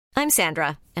I'm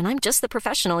Sandra, and I'm just the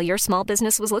professional your small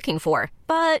business was looking for.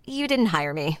 But you didn't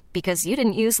hire me because you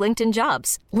didn't use LinkedIn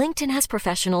Jobs. LinkedIn has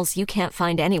professionals you can't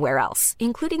find anywhere else,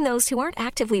 including those who aren't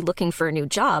actively looking for a new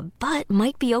job, but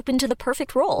might be open to the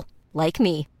perfect role, like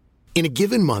me. In a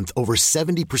given month, over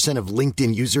 70% of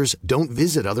LinkedIn users don't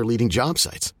visit other leading job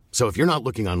sites. So if you're not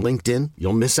looking on LinkedIn,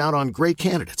 you'll miss out on great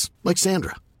candidates like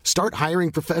Sandra. Start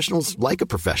hiring professionals like a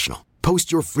professional.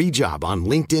 Post your free job on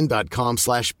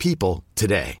linkedin.com/people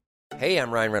today. Hey,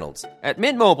 I'm Ryan Reynolds. At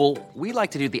Mint Mobile, we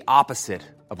like to do the opposite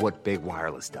of what Big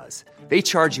Wireless does. They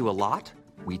charge you a lot,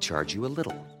 we charge you a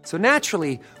little. So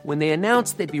naturally, when they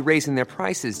announced they'd be raising their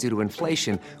prices due to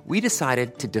inflation, we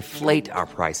decided to deflate our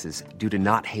prices due to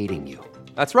not hating you.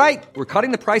 That's right. We're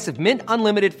cutting the price of Mint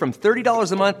Unlimited from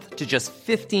 $30 a month to just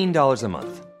 $15 a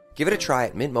month. Give it a try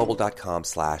at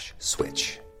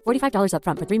mintmobile.com/switch. $45 up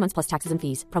front for 3 months plus taxes and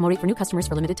fees. Promo rate for new customers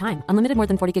for limited time. Unlimited more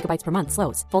than 40 gigabytes per month.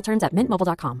 Slows full terms at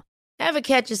mintmobile.com. Ever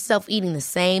catch yourself eating the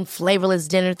same flavorless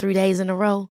dinner 3 days in a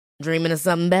row? Dreaming of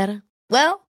something better?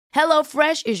 Well,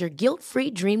 HelloFresh is your guilt-free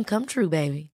dream come true,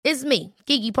 baby. It's me,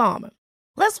 Keke Palmer.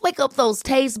 Let's wake up those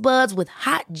taste buds with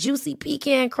hot, juicy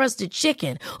pecan-crusted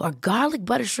chicken or garlic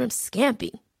butter shrimp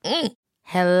scampi.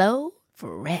 Hello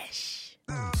Fresh.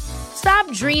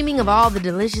 Stop dreaming of all the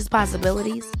delicious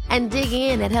possibilities and dig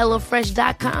in at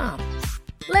HelloFresh.com.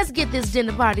 Let's get this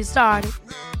dinner party started.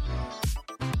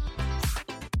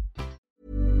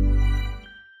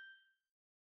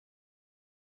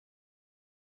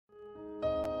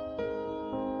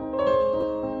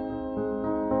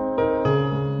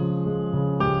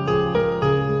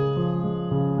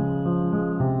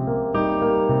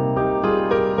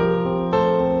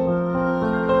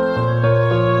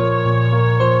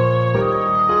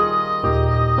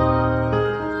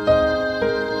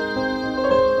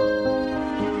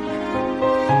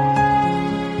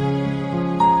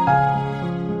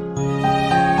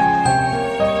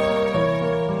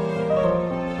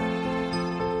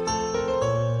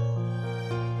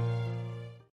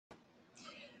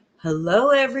 Hello,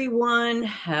 everyone.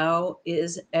 How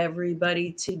is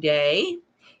everybody today?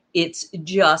 It's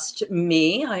just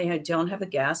me. I don't have a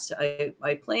guest.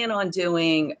 I plan on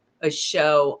doing a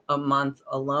show a month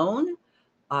alone.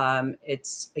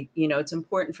 It's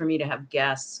important for me to have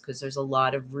guests because there's a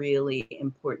lot of really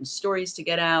important stories to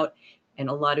get out and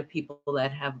a lot of people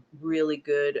that have really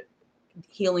good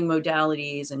healing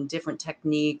modalities and different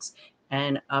techniques.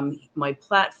 And my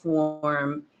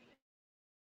platform,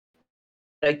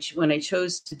 when I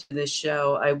chose to do this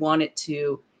show, I wanted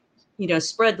to,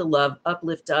 spread the love,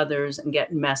 uplift others, and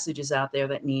get messages out there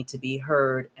that need to be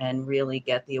heard and really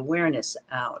get the awareness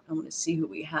out. I'm going to see who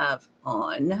we have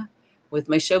on with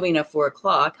my show being at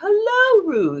 4:00. Hello,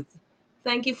 Ruth.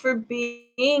 Thank you for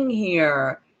being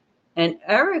here. And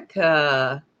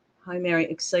Erica. Hi, Mary.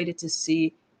 Excited to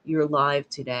see you're live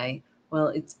today.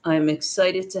 Well, I'm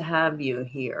excited to have you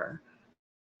here.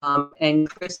 And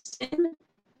Kristen,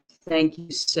 thank you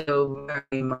so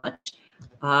very much.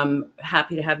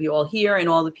 Happy to have you all here and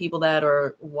all the people that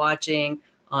are watching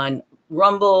on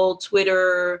Rumble,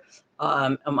 Twitter,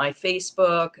 on my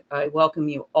Facebook. I welcome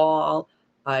you all.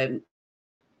 I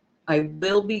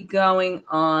will be going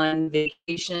on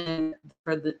vacation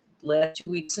for the last 2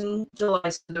 weeks in July,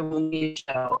 so there won't be a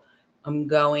show. I'm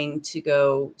going to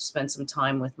go spend some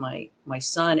time with my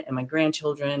son and my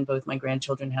grandchildren. Both my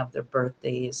grandchildren have their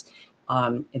birthdays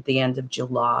at the end of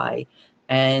July.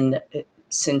 And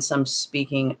since I'm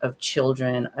speaking of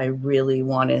children, I really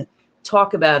want to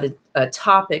talk about a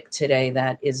topic today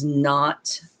that is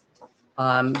not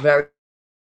very,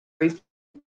 it's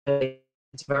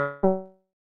very,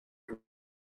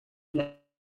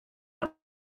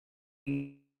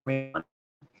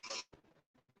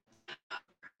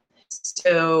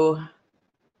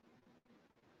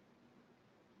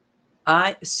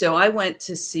 so I went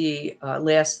to see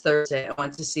last Thursday. I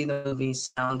went to see the movie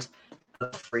Sound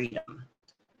of Freedom.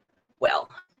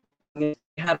 Well, I'm going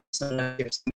to have some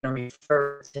notes. I'm going to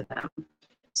refer to them.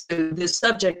 So the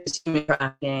subject is human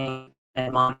trafficking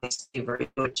and modern slavery,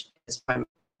 which is from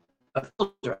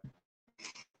children.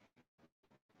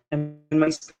 And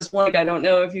my one, I don't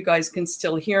know if you guys can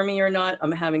still hear me or not.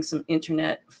 I'm having some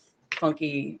internet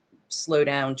funky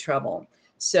slowdown trouble.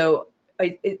 So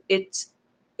it's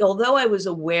although I was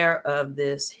aware of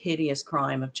this hideous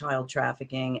crime of child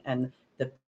trafficking and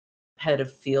the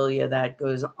pedophilia that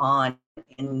goes on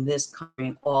in this country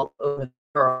and all over the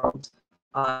world,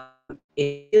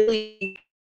 it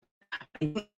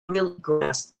really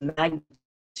grasped the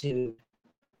magnitude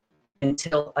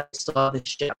until I saw the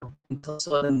show, until I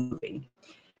saw the movie.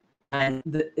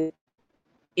 And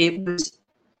it was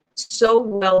so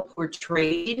well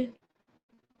portrayed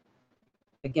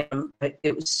again,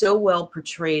 it was so well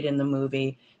portrayed in the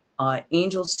movie.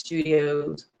 Angel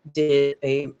Studios did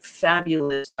a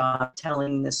fabulous job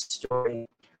telling this story.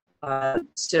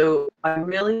 So I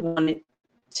really wanted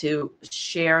to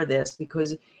share this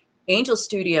because Angel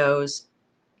Studios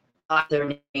got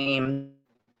their name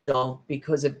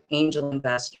because of angel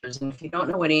investors. And if you don't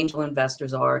know what angel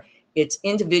investors are, it's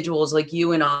individuals like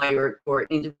you and I, or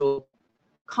individual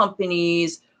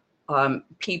companies,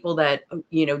 people that,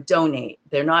 donate.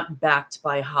 They're not backed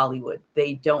by Hollywood.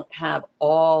 They don't have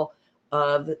all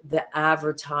of the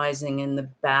advertising and the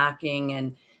backing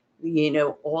and,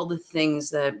 all the things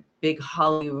that big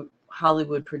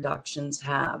Hollywood productions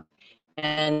have.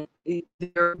 And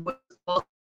there was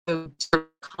also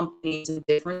companies,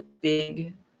 different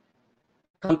big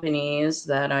companies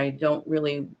that I don't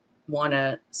really want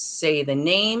to say the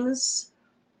names,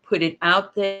 put it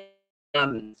out there,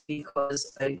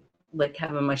 because I like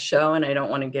having my show and I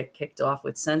don't want to get kicked off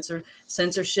with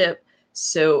censorship.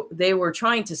 So they were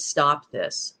trying to stop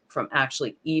this from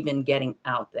actually even getting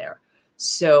out there.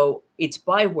 So it's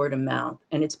by word of mouth,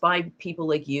 and it's by people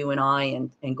like you and I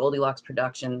and Goldilocks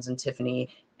Productions and Tiffany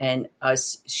and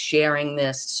us sharing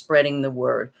this, spreading the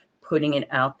word, putting it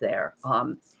out there.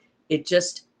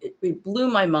 It blew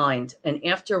my mind. And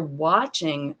after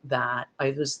watching that, I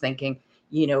was thinking,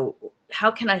 how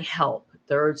can I help?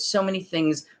 There are so many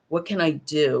things. What can I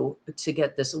do to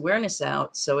get this awareness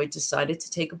out? So I decided to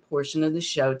take a portion of the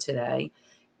show today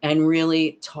and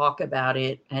really talk about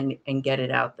it and get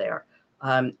it out there.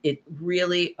 It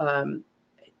really,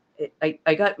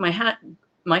 I got my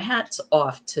hat's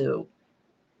off to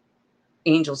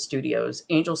Angel Studios.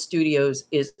 Angel Studios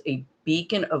is a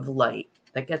beacon of light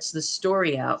that gets the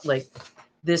story out, like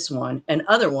this one and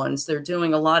other ones. They're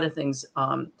doing a lot of things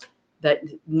that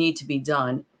need to be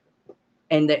done,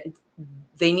 and that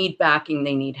they need backing,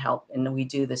 they need help, and we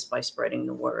do this by spreading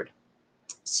the word.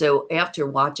 So after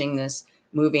watching this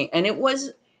movie, and it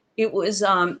was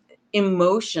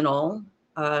emotional.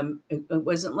 It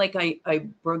wasn't like I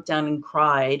broke down and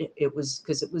cried. It was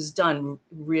because it was done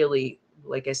really,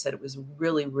 like I said, it was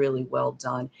really, really well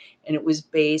done. And it was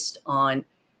based on,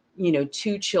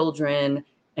 two children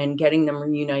and getting them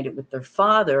reunited with their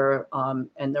father.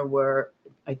 And there were,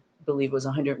 I believe it was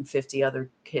 150 other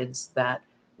kids that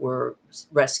were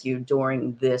rescued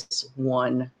during this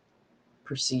one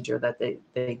procedure that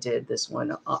they did, this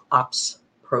one ops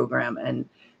program. And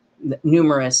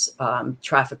numerous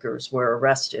traffickers were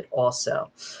arrested also.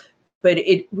 But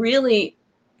it really,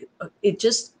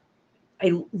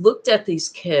 I looked at these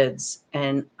kids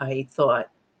and I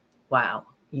thought, wow,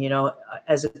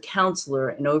 as a counselor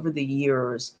and over the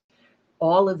years,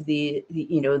 all of the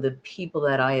people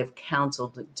that I have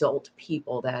counseled, adult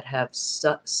people that have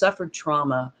suffered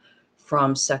trauma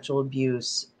from sexual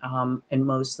abuse, and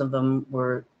most of them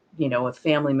were, a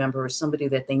family member or somebody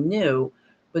that they knew,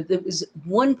 but there was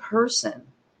one person,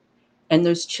 and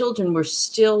those children were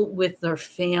still with their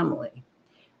family.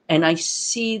 And I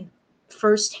see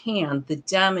firsthand the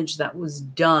damage that was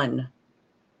done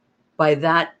by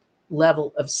that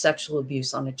level of sexual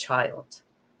abuse on a child.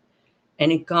 And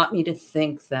it got me to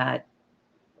think that,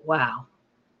 wow,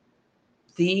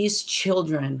 these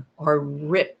children are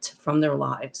ripped from their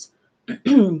lives,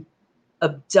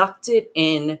 abducted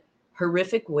in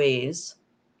horrific ways,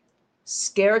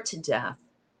 scared to death,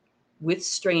 with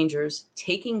strangers,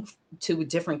 taken to a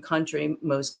different country,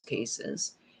 most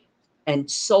cases, and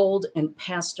sold and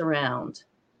passed around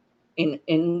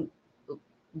in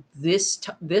this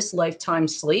lifetime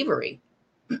slavery.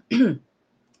 And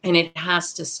it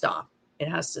has to stop. It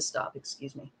has to stop.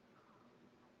 Excuse me.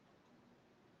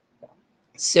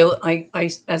 So I,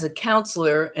 as a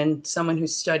counselor and someone who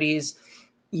studies,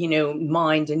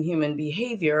 mind and human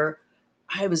behavior,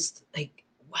 I was like,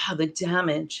 wow, the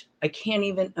damage. I can't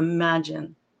even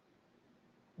imagine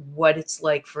what it's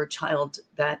like for a child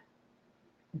that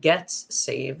gets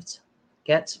saved,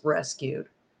 gets rescued,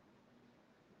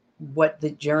 what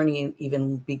the journey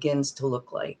even begins to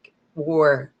look like,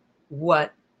 or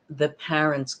what the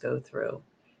parents go through.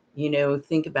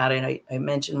 Think about it. I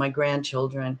mentioned my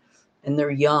grandchildren, and they're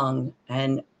young.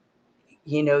 And,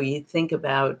 you think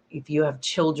about, if you have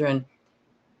children,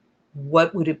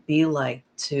 what would it be like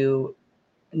to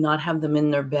not have them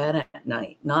in their bed at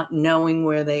night, not knowing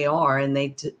where they are? And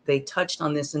they touched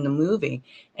on this in the movie,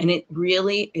 and it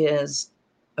really is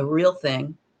a real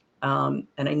thing. And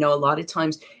I know a lot of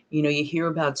times, you hear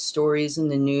about stories in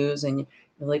the news, and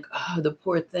you're like, oh, the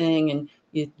poor thing. And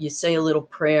you say a little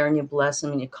prayer and you bless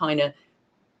them, and you kind of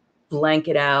blank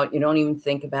it out. You don't even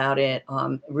think about it.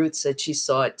 Ruth said she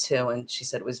saw it too, and she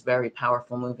said it was a very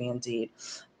powerful movie indeed.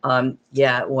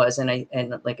 Yeah, it was.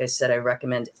 And like I said, I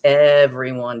recommend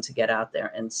everyone to get out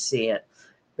there and see it.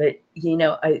 But,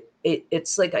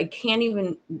 it's like I can't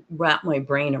even wrap my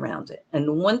brain around it. And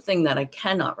the one thing that I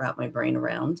cannot wrap my brain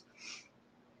around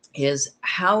is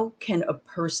how can a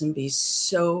person be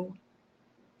so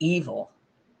evil,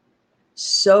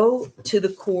 so to the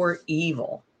core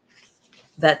evil,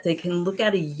 that they can look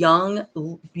at a young,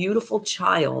 beautiful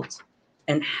child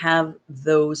and have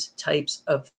those types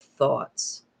of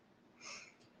thoughts.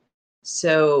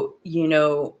 So,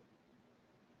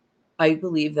 I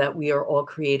believe that we are all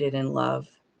created in love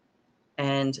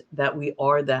and that we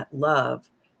are that love.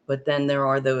 But then there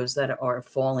are those that are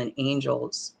fallen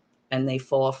angels and they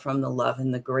fall from the love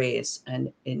and the grace.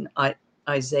 And in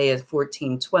Isaiah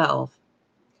 14:12,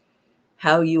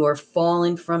 how you are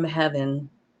fallen from heaven,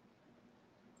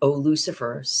 O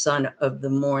Lucifer, son of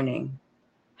the morning,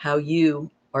 how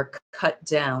you are cut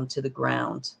down to the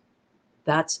ground.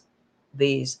 That's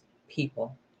these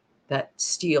people that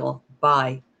steal,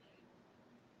 buy,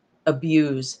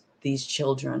 abuse these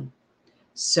children.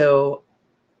 So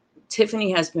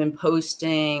Tiffany has been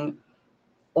posting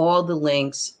all the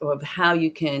links of how you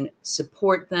can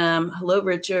support them. Hello,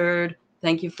 Richard.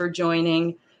 Thank you for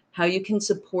joining. How you can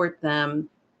support them,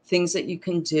 things that you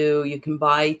can do. You can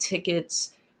buy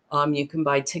tickets. You can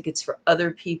buy tickets for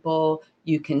other people.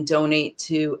 You can donate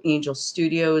to Angel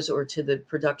Studios or to the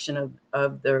production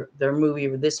of their movie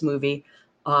or this movie.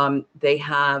 They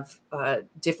have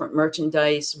different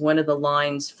merchandise. One of the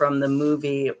lines from the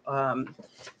movie,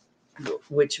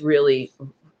 which really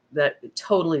that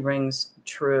totally rings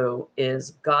true,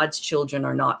 is God's children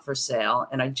are not for sale.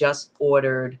 And I just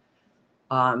ordered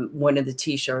one of the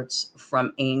t-shirts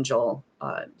from Angel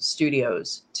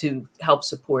Studios to help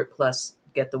support, plus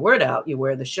get the word out. You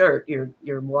wear the shirt,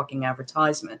 you're walking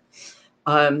advertisement.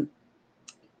 I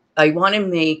want to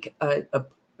make a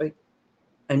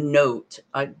note.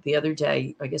 The other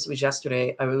day, I guess it was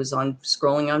yesterday, I was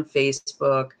scrolling on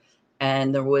Facebook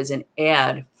and there was an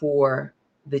ad for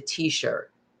the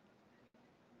t-shirt,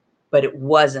 but it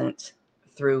wasn't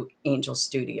through Angel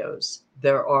Studios.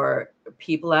 There are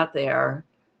people out there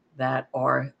that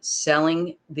are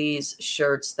selling these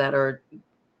shirts that are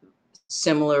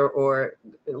similar or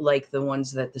like the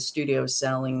ones that the studio is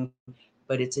selling,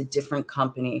 but it's a different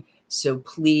company. So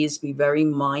please be very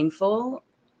mindful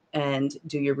and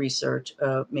do your research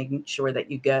of making sure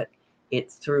that you get it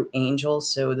through Angel.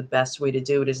 So the best way to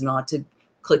do it is not to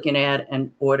click an ad and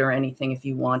order anything. If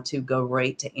you want to, go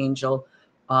right to Angel.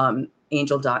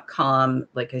 Angel.com.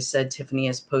 Like I said, Tiffany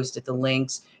has posted the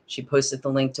links. She posted the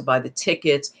link to buy the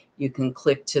tickets. You can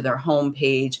click to their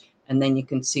homepage and then you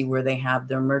can see where they have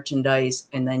their merchandise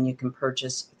and then you can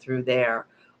purchase through there.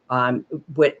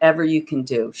 Whatever you can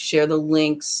do, share the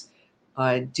links,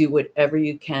 do whatever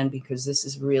you can, because this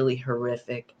is really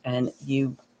horrific. And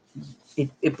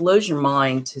it blows your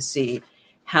mind to see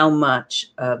how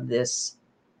much of this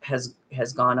has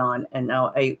gone on. And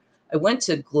now I went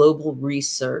to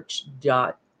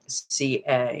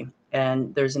globalresearch.ca,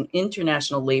 and there's an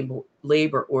international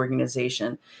labor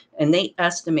organization, and they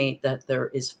estimate that there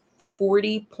is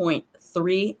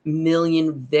 40.3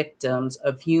 million victims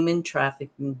of human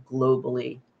trafficking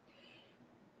globally.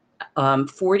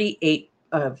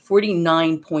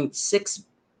 49.6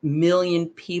 million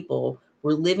people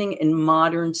were living in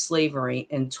modern slavery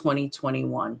in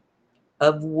 2021,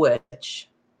 of which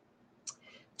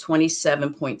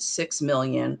 27.6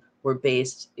 million were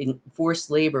based in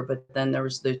forced labor, but then there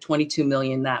was the 22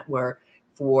 million that were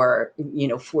for,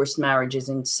 forced marriages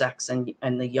and sex and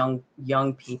the young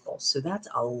people. So that's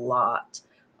a lot.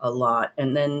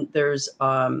 And then there's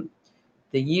the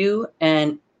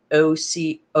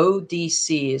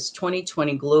UNODC's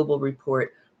 2020 global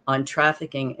report on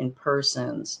trafficking in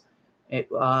persons. It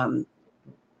was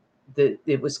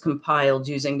compiled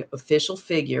using official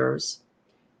figures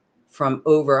from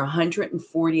over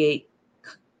 148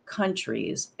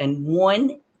 countries, and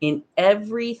 1 in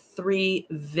every 3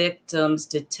 victims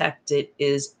detected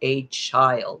is a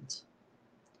child.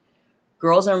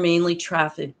 Girls are mainly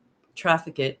trafficked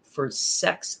for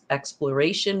sex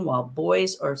exploration, while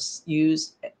boys are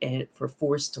used for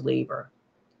forced labor.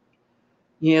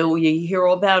 You hear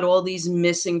about all these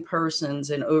missing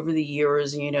persons, and over the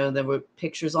years, there were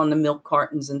pictures on the milk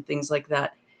cartons and things like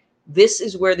that. This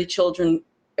is where the children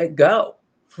go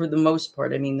for the most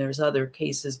part. I mean, there's other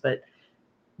cases, but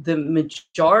the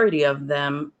majority of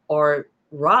them are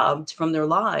robbed from their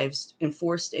lives and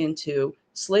forced into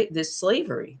this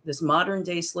slavery, this modern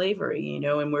day slavery, and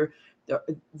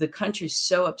the country's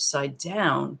so upside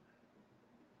down,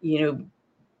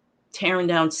 tearing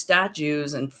down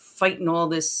statues and fighting all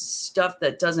this stuff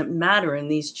that doesn't matter.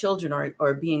 And these children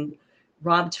are being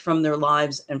robbed from their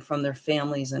lives and from their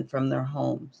families and from their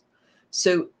homes.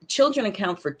 So children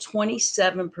account for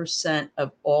 27%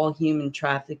 of all human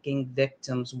trafficking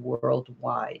victims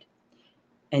worldwide.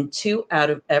 And 2 out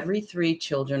of every 3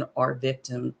 children are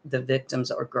the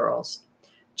victims are girls.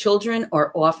 Children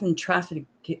are often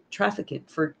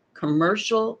trafficked for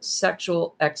commercial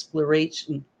sexual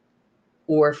exploration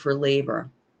or for labor,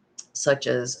 such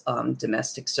as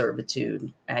domestic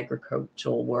servitude,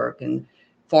 agricultural work, and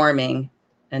farming,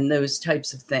 and those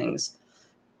types of things.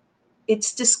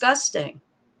 It's disgusting.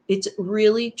 It's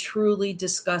really, truly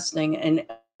disgusting. And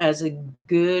as a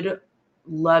good,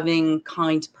 loving,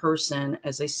 kind person,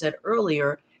 as I said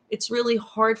earlier, it's really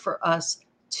hard for us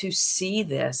to see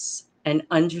this and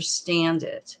understand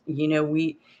it.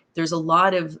 There's a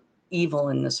lot of evil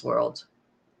in this world,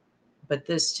 but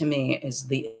this to me is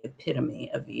the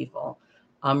epitome of evil.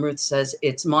 Ruth says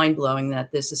it's mind-blowing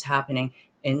that this is happening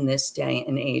in this day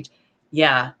and age.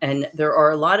 Yeah, and there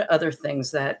are a lot of other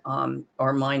things that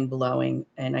are mind-blowing.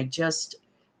 And I just,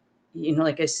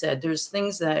 like I said, there's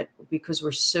things that, because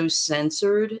we're so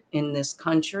censored in this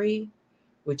country,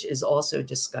 which is also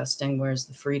disgusting, where's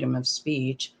the freedom of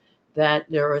speech, that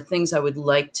there are things I would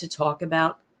like to talk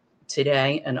about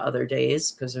today and other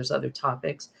days, because there's other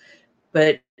topics.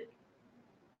 But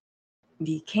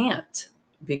you can't,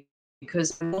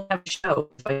 because I won't have a show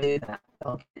if I do that.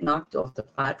 I'll get knocked off the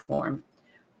platform.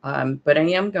 But I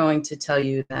am going to tell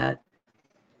you that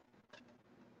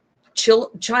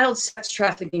child sex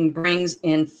trafficking brings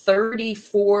in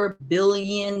 $34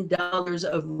 billion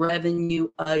of revenue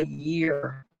a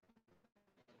year.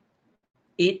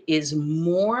 It is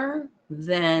more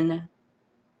than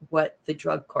what the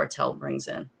drug cartel brings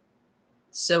in.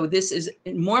 So this is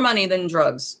more money than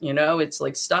drugs. It's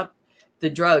like, stop the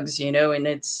drugs,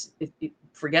 and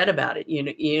forget about it.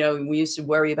 We used to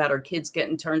worry about our kids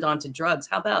getting turned on to drugs.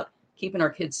 How about keeping our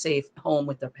kids safe home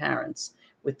with their parents,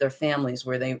 with their families,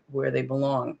 where they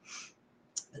belong?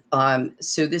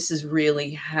 So this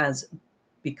has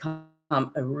become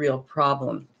a real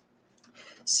problem.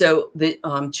 So the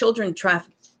children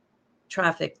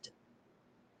trafficked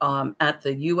at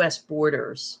the U.S.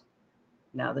 borders.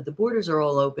 Now that the borders are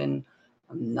all open,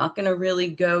 I'm not going to really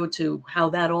go to how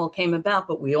that all came about,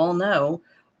 but we all know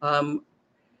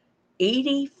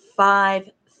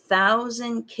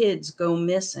 85,000 kids go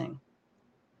missing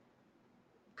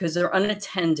because they're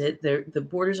unattended. The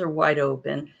borders are wide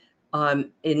open.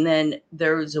 And then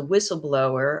there's a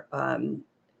whistleblower,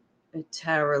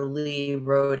 Tara Lee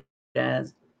wrote,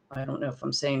 as I don't know if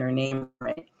I'm saying her name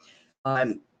right.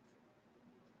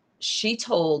 She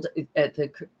told at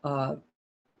the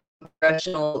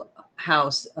Congressional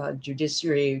House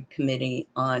Judiciary Committee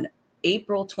on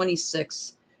April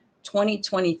 26,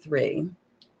 2023,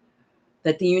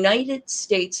 that the United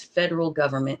States federal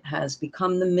government has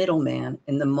become the middleman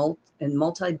in the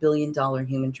multi-billion-dollar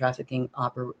human trafficking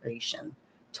operation,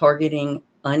 targeting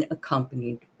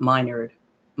unaccompanied minors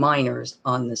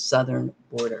on the southern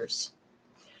borders.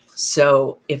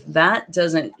 So if that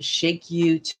doesn't shake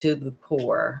you to the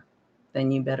core,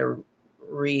 then you better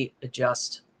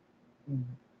readjust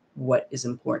what is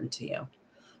important to you,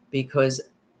 because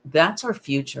that's our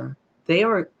future. They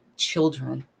are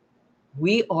children.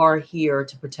 We are here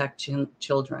to protect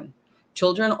children.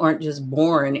 Children aren't just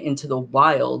born into the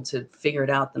wild to figure it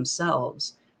out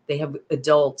themselves. They have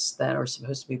adults that are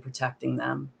supposed to be protecting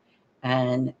them,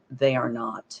 and they are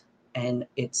not. And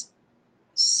it's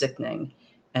sickening.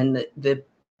 And the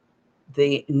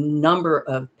number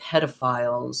of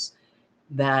pedophiles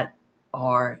that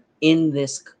are in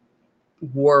this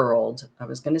world, I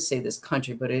was going to say this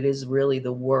country, but it is really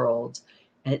the world,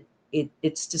 and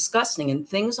it's disgusting. And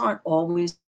things aren't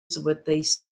always what they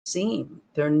seem.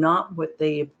 They're not what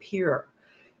they appear.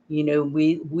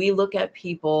 We look at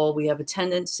people, we have a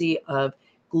tendency of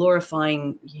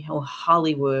glorifying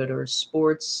Hollywood or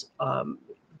sports,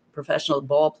 professional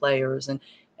ball players, and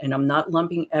I'm not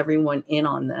lumping everyone in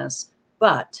on this,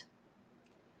 but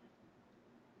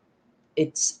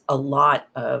it's a lot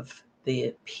of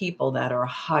the people that are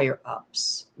higher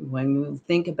ups. When you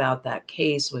think about that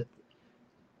case with,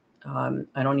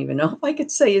 I don't even know if I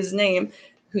could say his name,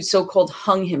 who so-called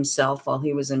hung himself while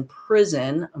he was in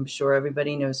prison. I'm sure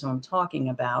everybody knows who I'm talking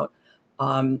about.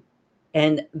 And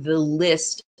the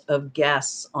list of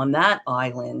guests on that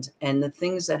island and the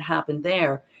things that happened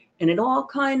there, and it all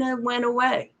kind of went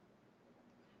away.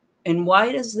 And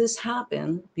why does this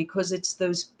happen? Because it's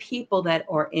those people that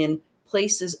are in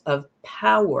places of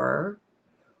power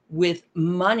with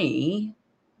money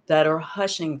that are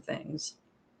hushing things.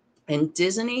 And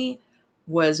Disney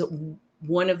was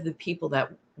one of the people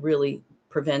that really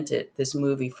prevented this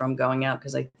movie from going out,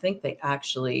 because I think they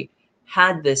actually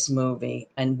had this movie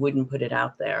and wouldn't put it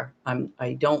out there.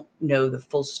 I don't know the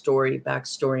full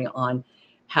backstory on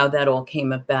how that all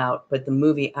came about, but the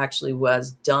movie actually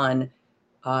was done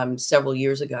several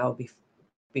years ago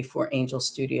before Angel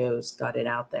Studios got it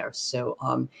out there.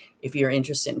 So if you're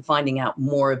interested in finding out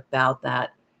more about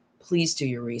that, please do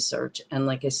your research. And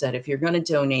like I said, if you're going to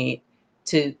donate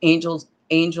to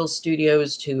Angel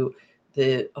Studios, to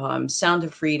the Sound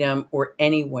of Freedom, or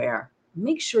anywhere,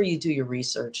 make sure you do your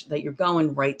research, that you're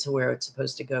going right to where it's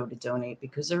supposed to go to donate,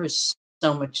 because there is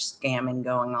so much scamming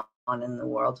going on in the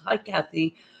world. Hi,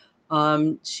 Kathy.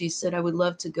 She said, I would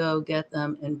love to go get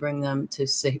them and bring them to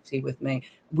safety with me.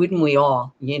 Wouldn't we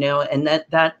all, and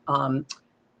that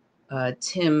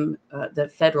Tim,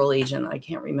 the federal agent, I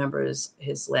can't remember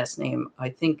his last name. I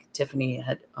think Tiffany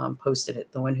had posted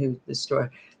it, the one who the story,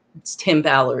 it's Tim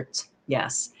Ballard.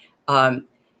 Yes.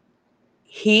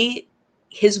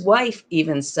 His wife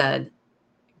even said,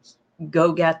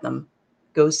 go get them,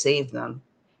 go save them.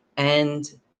 And,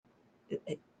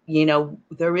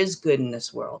 there is good in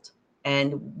this world,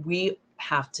 and we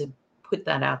have to put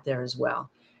that out there as well.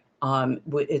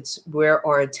 It's where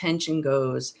our attention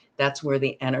goes. That's where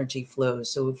the energy flows.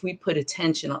 So if we put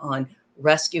attention on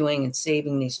rescuing and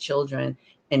saving these children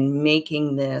and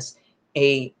making this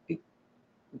a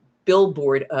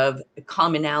billboard of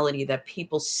commonality that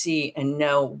people see and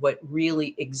know what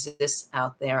really exists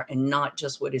out there, and not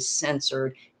just what is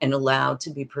censored and allowed to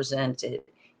be presented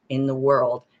in the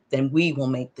world, then we will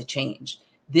make the change.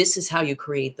 This is how you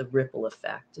create the ripple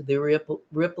effect,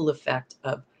 ripple effect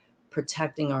of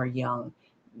protecting our young,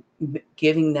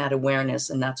 giving that awareness.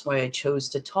 And that's why I chose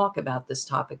to talk about this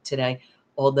topic today,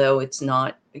 although it's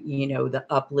not, the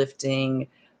uplifting,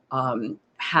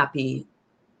 happy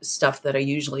stuff that I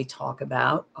usually talk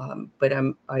about. But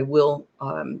I will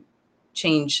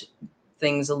change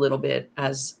things a little bit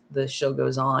as the show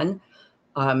goes on.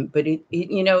 But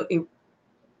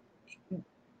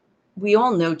we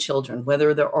all know children,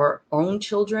 whether they're our own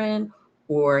children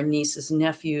or nieces,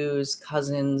 nephews,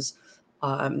 cousins.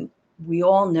 We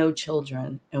all know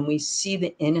children, and we see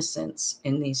the innocence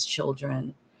in these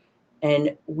children,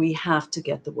 and we have to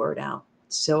get the word out.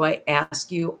 So I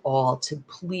ask you all to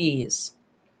please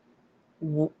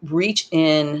reach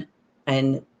in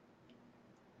and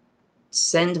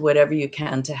send whatever you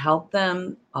can to help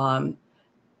them.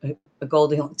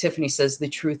 Tiffany says the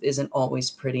truth isn't always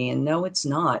pretty, and no, it's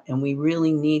not. And we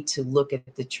really need to look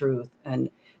at the truth, and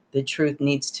the truth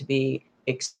needs to be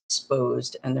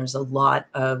exposed. And there's a lot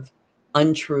of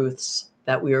untruths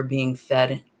that we are being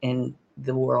fed in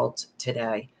the world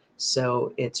today.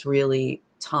 So it's really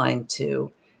time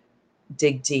to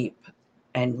dig deep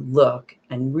and look,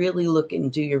 and really look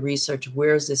and do your research.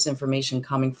 Where is this information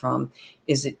coming from?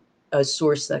 Is it a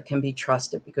source that can be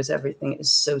trusted? Because everything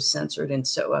is so censored and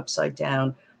so upside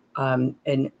down.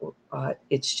 And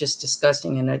it's just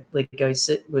disgusting. And like I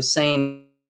was saying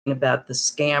about the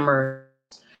scammer,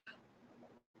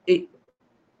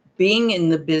 being in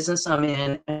the business I'm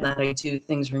in, and that I do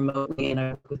things remotely, and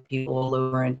I work with people all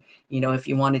over. And, if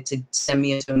you wanted to send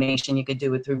me a donation, you could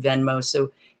do it through Venmo.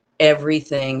 So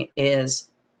everything is,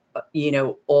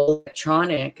 all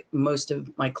electronic. Most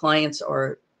of my clients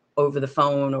are over the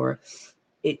phone, or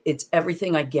it's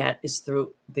everything I get is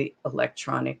through the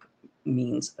electronic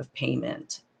means of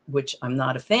payment, which I'm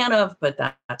not a fan of, but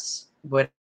that's what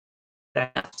I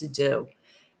have to do.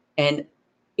 And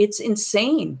it's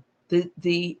insane. The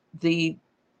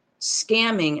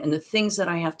scamming and the things that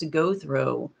I have to go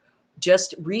through.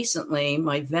 Just recently,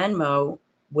 my Venmo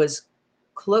was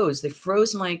closed. They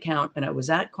froze my account, and I was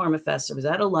at Karma Fest. I was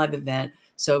at a live event.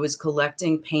 So I was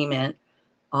collecting payment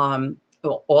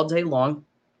all day long,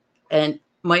 and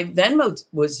my Venmo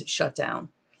was shut down.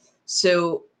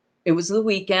 So it was the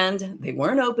weekend. They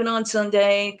weren't open on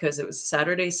Sunday because it was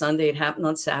Saturday, Sunday. It happened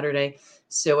on Saturday.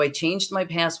 So I changed my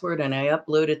password and I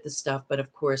uploaded the stuff. But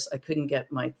of course, I couldn't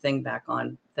get my thing back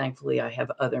on. Thankfully, I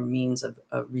have other means of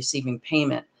receiving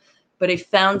payment. But I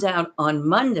found out on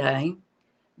Monday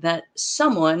that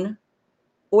someone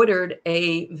ordered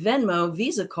a Venmo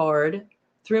Visa card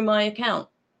through my account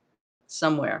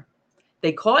somewhere.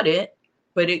 They caught it,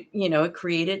 but it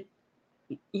created,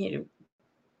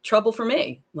 trouble for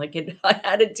me. I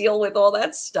had to deal with all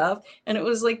that stuff. And it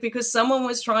was because someone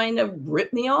was trying to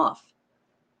rip me off.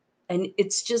 And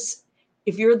it's just,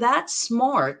 if you're that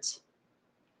smart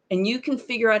and you can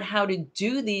figure out how to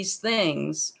do these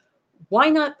things, why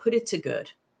not put it to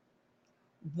good?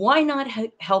 Why not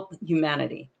help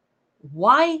humanity?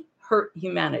 Why hurt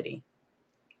humanity?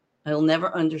 I'll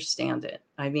never understand it.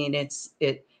 I mean, and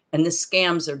the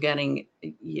scams are getting,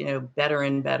 better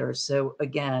and better. So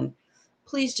again,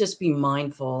 please just be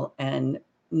mindful and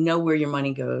know where your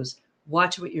money goes.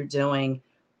 Watch what you're doing.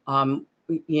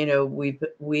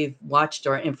 We've watched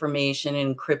our information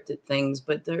and encrypted things,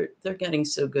 but they're getting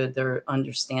so good. They're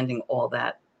understanding all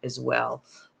that as well.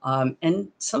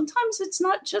 And sometimes it's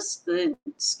not just the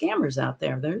scammers out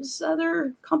there. There's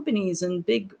other companies and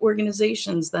big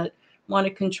organizations that want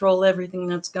to control everything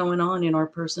that's going on in our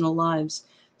personal lives.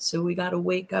 So we got to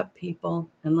wake up, people,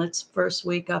 and let's first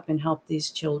wake up and help these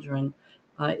children.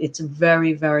 It's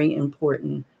very, very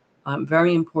important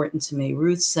to me.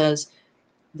 Ruth says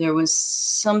there was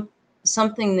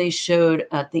something they showed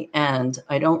at the end.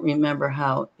 I don't remember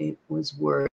how it was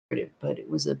worded, but it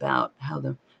was about how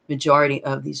the majority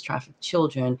of these trafficked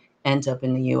children end up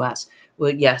in the U.S.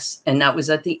 Well, yes, and that was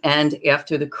at the end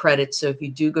after the credits. So if you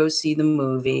do go see the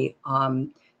movie,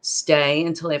 stay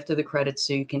until after the credits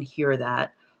so you can hear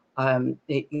that. And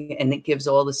it gives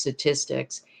all the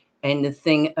statistics. And the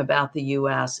thing about the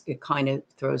U.S., it kind of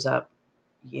throws up,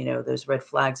 those red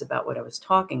flags about what I was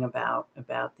talking about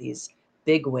these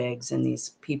bigwigs and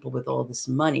these people with all this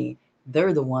money.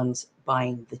 They're the ones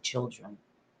buying the children.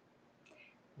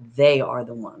 They are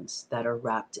the ones that are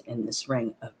wrapped in this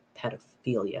ring of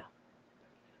pedophilia.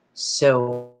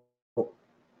 So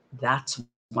that's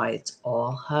why it's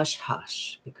all hush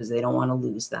hush, because they don't want to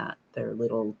lose that, their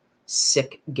little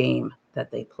sick game that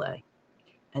they play,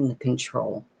 and the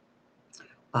control.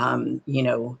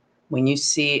 When you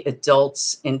see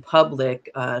adults in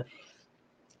public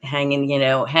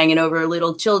hanging over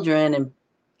little children and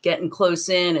getting close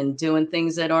in and doing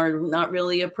things that are not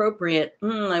really appropriate,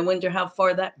 I wonder how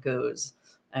far that goes.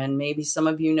 And maybe some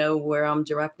of you know where I'm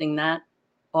directing that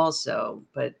also,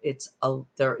 but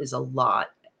there is a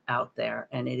lot out there,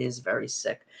 and it is very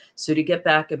sick. So to get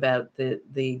back about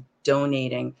the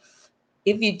donating,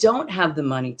 if you don't have the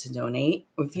money to donate,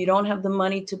 or if you don't have the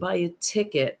money to buy a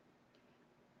ticket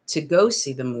to go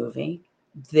see the movie,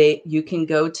 you can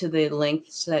go to the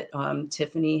links that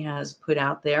Tiffany has put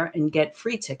out there and get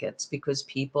free tickets, because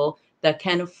people that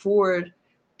can afford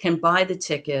can buy the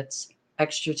tickets,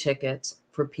 extra tickets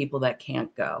for people that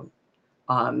can't go,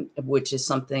 which is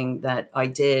something that I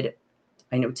did.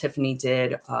 I know Tiffany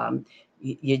did.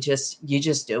 You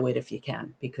just do it if you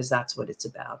can, because that's what it's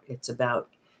about. It's about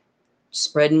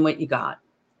spreading what you got,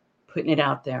 putting it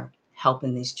out there,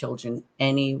 helping these children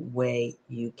any way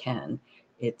you can.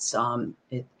 It's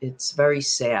very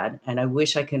sad, and I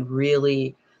wish I could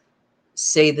really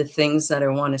say the things that I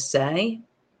want to say.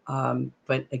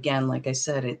 But again, like I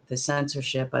said, the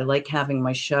censorship. I like having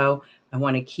my show. I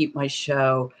want to keep my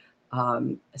show.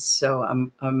 So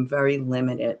I'm very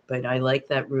limited, but I like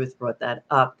that Ruth brought that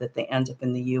up, that they end up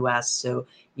in the U.S. So,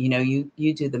 you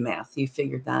do the math, you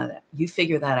figure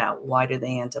that out. Why do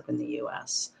they end up in the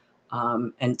U.S.?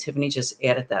 And Tiffany just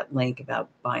added that link about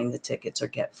buying the tickets or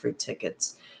get free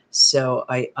tickets. So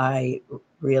I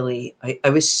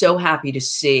was so happy to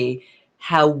see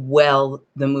how well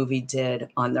the movie did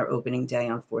on their opening day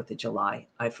on 4th of July.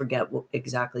 I forget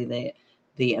exactly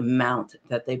the amount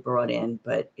that they brought in,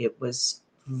 but it was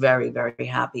very, very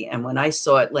happy. And when I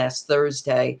saw it last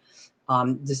Thursday,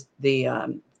 the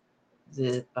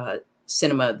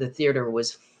cinema, the theater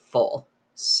was full.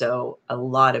 So a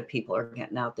lot of people are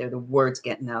getting out there. The word's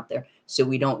getting out there. So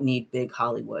we don't need big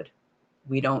Hollywood.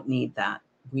 We don't need that.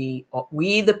 We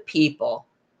the people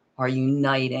are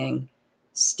uniting,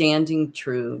 standing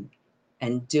true,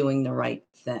 and doing the right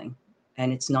thing.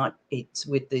 And it's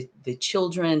with the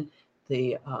children,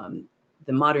 the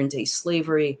modern day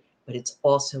slavery, but it's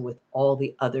also with all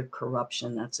the other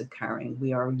corruption that's occurring.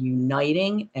 We are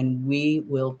uniting, and we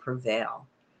will prevail.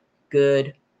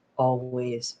 Good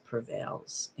always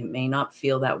prevails. It may not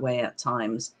feel that way at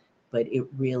times, but it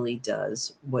really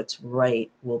does. What's right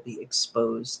will be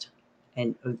exposed,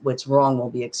 and what's wrong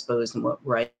will be exposed, and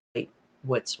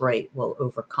what's right will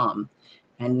overcome.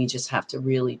 And we just have to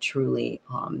really, truly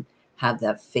have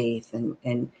that faith.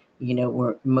 And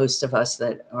we're, most of us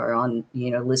that are on,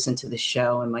 listen to the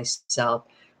show, and myself,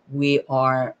 we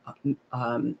are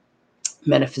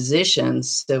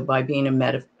metaphysicians. So by being a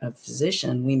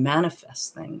metaphysician, we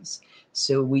manifest things.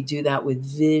 So we do that with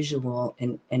visual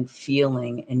and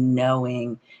feeling and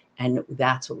knowing. And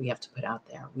that's what we have to put out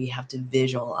there. We have to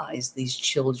visualize these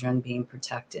children being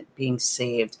protected, being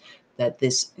saved, that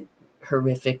this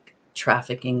horrific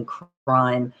trafficking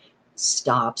crime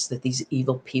stops, that these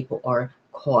evil people are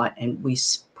caught. And we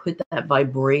put that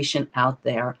vibration out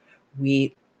there.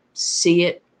 We see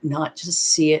it, not just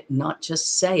say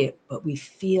it, but we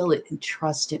feel it and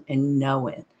trust it and know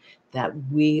it, that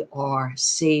we are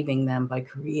saving them by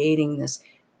creating this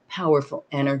powerful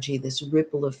energy, this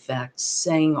ripple effect,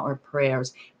 saying our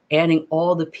prayers, adding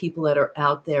all the people that are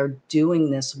out there doing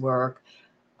this work,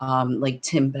 like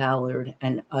Tim Ballard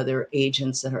and other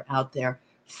agents that are out there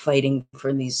fighting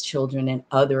for these children and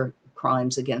other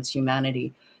crimes against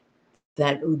humanity,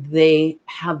 that they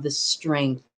have the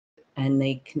strength and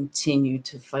they continue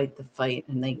to fight the fight,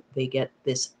 and they get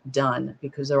this done,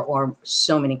 because there are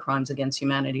so many crimes against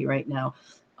humanity right now,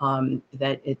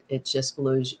 that it just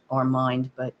blows our mind.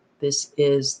 But this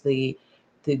is the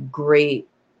great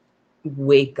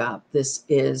wake up. This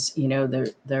is,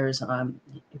 there's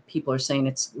people are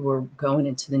saying we're going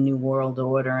into the new world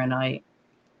order, and I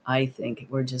think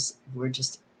we're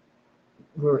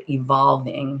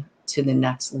evolving to the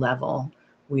next level.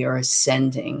 We are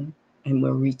ascending, and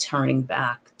we're returning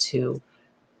back to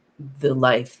the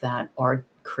life that our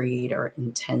creator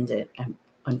intended. And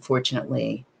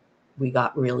unfortunately, we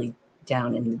got really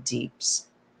down in the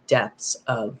depths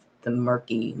of the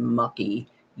murky, mucky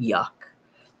yuck.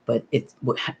 But it's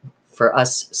for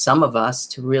us, some of us,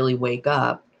 to really wake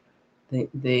up.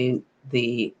 The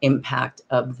impact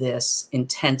of this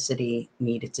intensity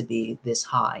needed to be this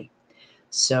high.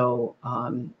 So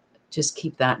just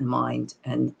keep that in mind,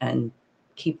 and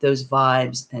keep those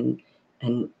vibes,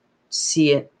 and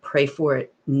see it, pray for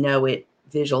it, know it,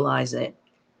 visualize it,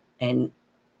 and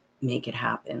make it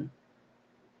happen.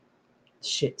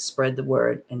 Spread the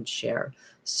word and share.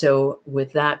 So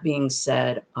with that being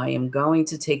said, I am going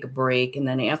to take a break, and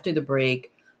then after the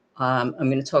break, I'm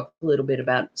going to talk a little bit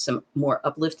about some more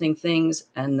uplifting things,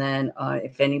 and then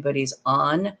if anybody's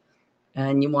on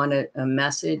and you want a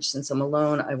message, since I'm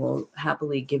alone, I will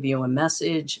happily give you a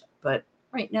message. But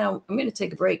right now, I'm going to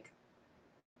take a break.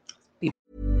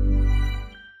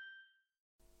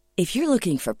 If you're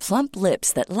looking for plump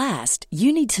lips that last,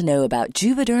 you need to know about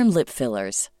Juvederm lip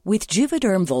fillers. With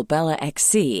Juvederm Volbella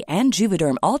XC and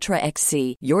Juvederm Ultra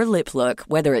XC, your lip look,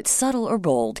 whether it's subtle or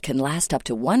bold, can last up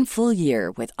to 1 full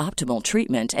year with optimal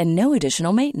treatment and no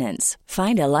additional maintenance.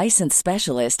 Find a licensed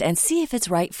specialist and see if it's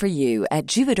right for you at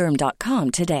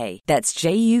Juvederm.com today. That's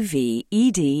JUVEDERM.com.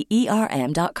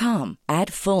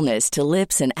 Add fullness to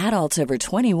lips in adults over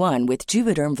 21 with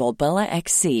Juvederm Volbella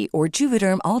XC or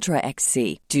Juvederm Ultra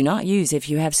XC. Do not use if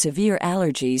you have severe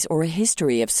allergies or a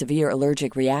history of severe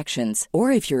allergic reactions, or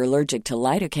if you're allergic to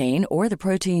lidocaine or the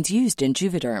proteins used in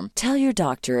Juvederm. Tell your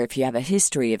doctor if you have a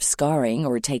history of scarring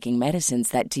or taking medicines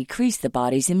that decrease the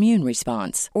body's immune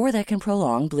response or that can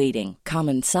prolong bleeding.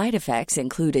 Common side effects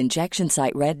include injection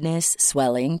site redness,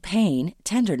 swelling, pain,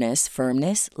 tenderness,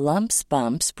 firmness, lumps,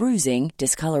 bumps, bruising,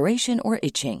 discoloration, or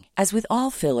itching. As with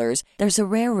all fillers, there's a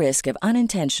rare risk of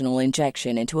unintentional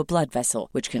injection into a blood vessel,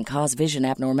 which can cause vision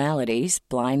abnormalities,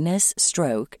 blindness,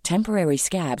 stroke, temporary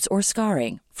scabs, or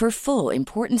scarring. For full,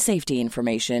 important safety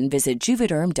information, visit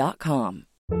Juvederm.com.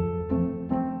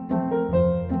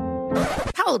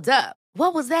 Hold up.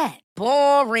 What was that?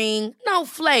 Boring. No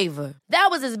flavor. That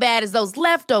was as bad as those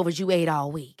leftovers you ate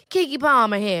all week. Keke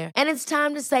Palmer here. And it's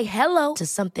time to say hello to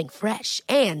something fresh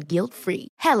and guilt-free.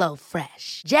 Hello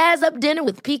Fresh. Jazz up dinner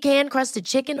with pecan-crusted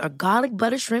chicken or garlic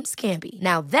butter shrimp scampi.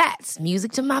 Now that's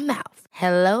music to my mouth.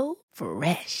 Hello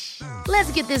Fresh.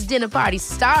 Let's get this dinner party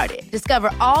started. Discover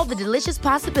all the delicious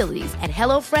possibilities at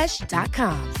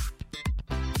HelloFresh.com.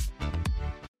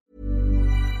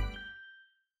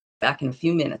 Back in a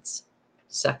few minutes,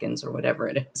 seconds, or whatever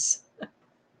it is.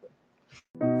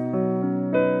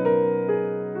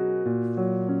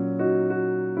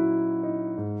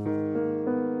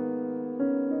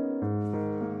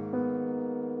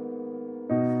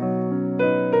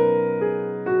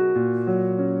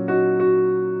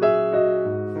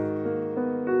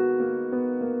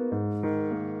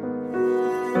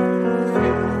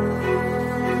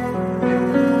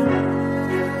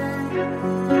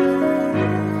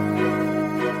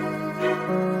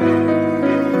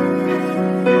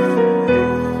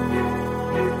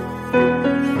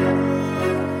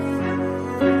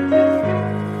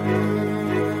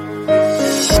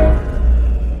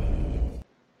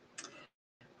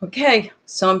 Okay,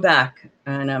 so I'm back,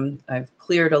 and I've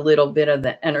cleared a little bit of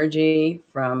the energy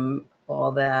from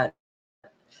all that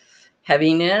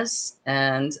heaviness,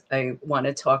 and I want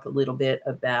to talk a little bit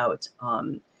about,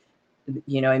 I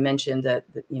mentioned that,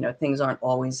 things aren't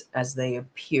always as they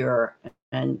appear,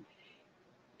 and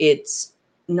it's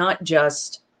not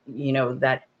just,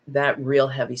 that real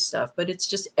heavy stuff, but it's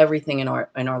just everything in our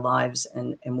lives,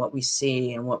 and what we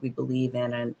see and what we believe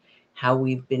in, and how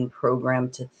we've been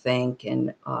programmed to think,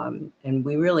 and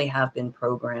we really have been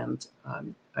programmed.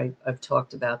 I've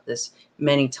talked about this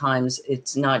many times.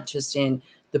 It's not just in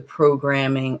the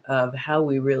programming of how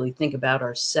we really think about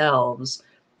ourselves,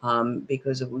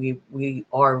 because we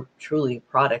are truly a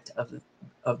product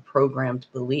of programmed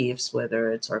beliefs,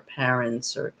 whether it's our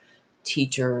parents or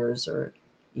teachers or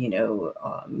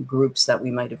groups that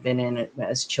we might have been in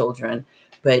as children.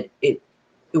 But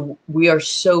we are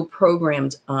so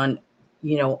programmed on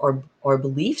our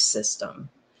belief system.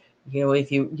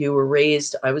 If you were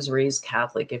raised, I was raised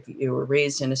Catholic, if you were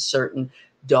raised in a certain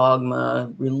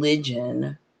dogma,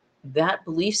 religion, that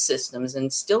belief system is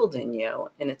instilled in you.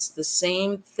 And it's the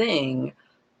same thing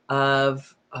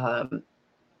of,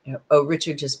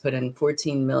 Richard just put in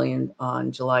 14 million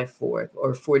on July 4th,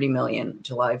 or 40 million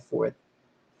July 4th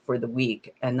for the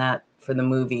week. And that for the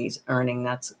movies earning,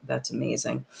 that's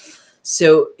amazing.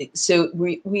 So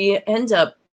we end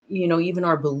up, even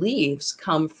our beliefs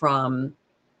come from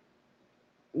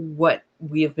what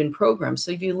we have been programmed.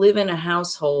 So if you live in a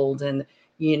household and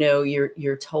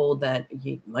you're told that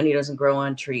money doesn't grow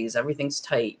on trees, everything's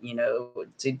tight,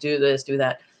 to do this, do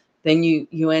that, then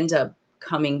you end up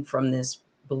coming from this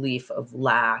belief of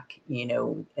lack,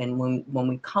 and when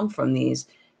we come from these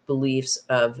beliefs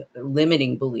of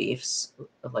limiting beliefs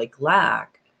like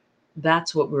lack,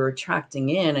 that's what we're attracting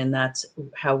in, and that's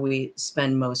how we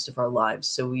spend most of our lives.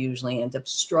 So we usually end up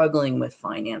struggling with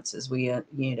finances. We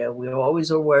we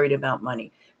always are worried about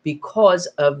money because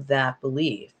of that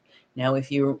belief. Now,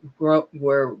 if you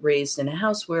were raised in a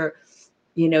house where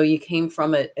you came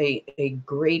from a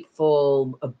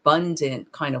grateful, abundant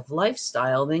kind of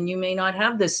lifestyle, then you may not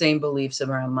have the same beliefs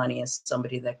around money as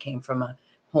somebody that came from a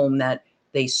home that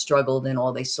they struggled and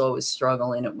all they saw was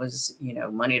struggle. And it was,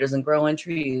 money doesn't grow on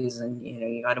trees, and,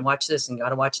 you got to watch this and you got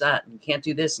to watch that, and you can't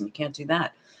do this and you can't do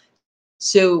that.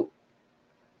 So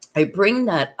I bring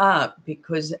that up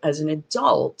because as an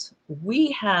adult,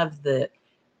 we have the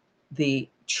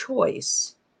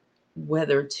choice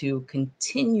whether to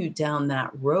continue down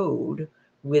that road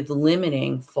with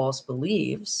limiting false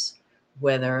beliefs,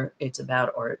 whether it's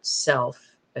about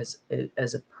ourself as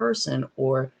a person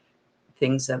or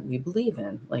things that we believe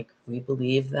in. Like we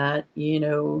believe that,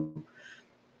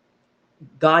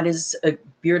 God is a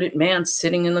bearded man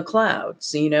sitting in the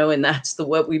clouds, and that's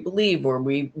what we believe, or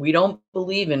we don't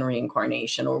believe in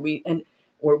reincarnation, or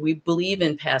we believe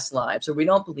in past lives, or we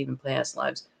don't believe in past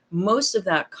lives. Most of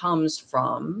that comes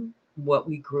from what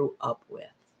we grew up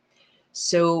with.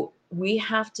 So we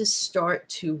have to start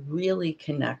to really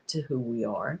connect to who we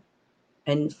are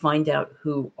and find out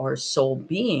who our soul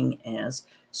being is,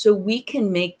 so we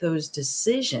can make those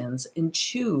decisions and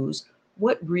choose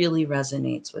what really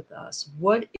resonates with us.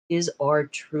 What is our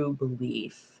true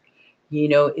belief?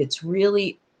 It's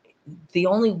really the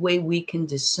only way we can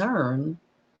discern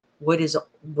what is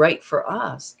right for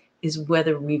us is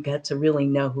whether we get to really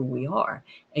know who we are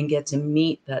and get to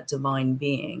meet that divine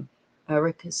being.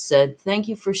 Erica said, "Thank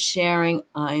you for sharing.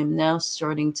 I am now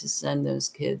starting to send those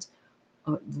kids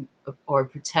or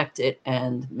protect it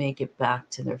and make it back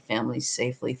to their families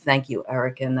safely." Thank you,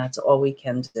 Erica, and that's all we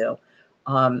can do.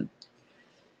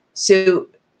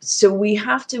 So we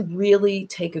have to really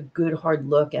take a good hard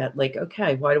look at, like,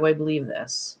 okay, why do I believe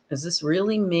this? Is this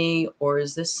really me, or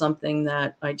is this something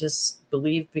that I just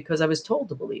believe because I was told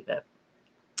to believe it?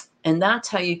 And that's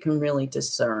how you can really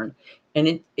discern.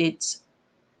 And it's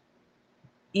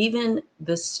even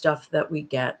the stuff that we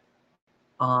get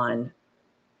on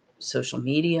social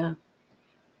media,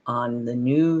 on the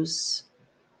news,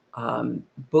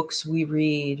 books we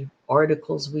read,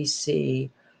 articles we see.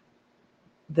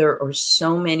 There are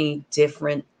so many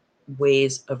different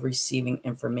ways of receiving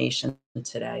information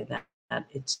today that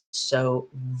it's so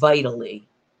vitally,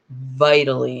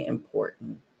 vitally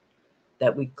important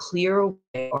that we clear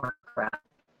away our crap,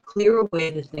 clear away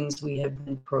the things we have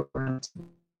been programmed to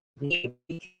believe.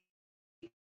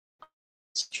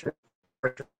 It's true.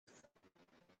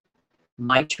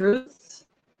 My truth,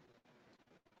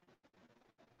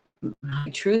 may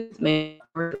be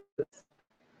our truth.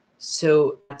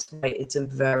 So that's why it's a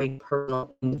very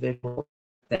personal, individual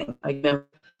thing. I remember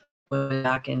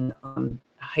back in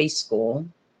high school,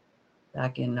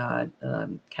 back in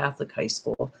Catholic high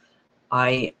school,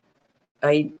 I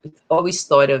always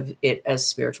thought of it as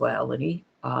spirituality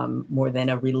more than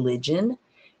a religion,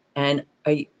 and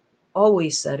I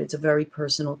always said it's a very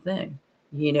personal thing.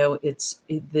 It's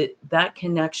that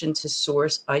connection to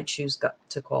source. I choose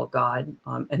to call God,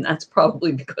 and that's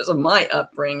probably because of my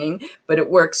upbringing, but it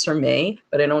works for me.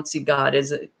 But I don't see God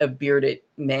as a bearded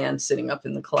man sitting up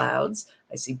in the clouds.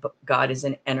 I see God as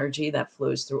an energy that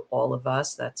flows through all of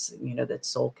us. That's, that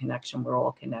soul connection. We're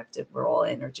all connected. We're all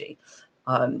energy.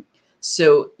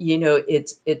 So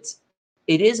it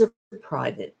is a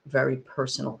private, very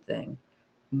personal thing.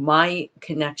 My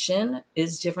connection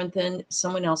is different than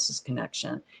someone else's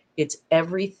connection. It's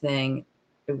everything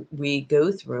we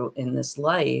go through in this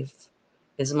life.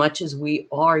 As much as we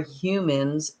are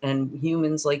humans and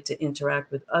humans like to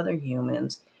interact with other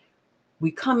humans,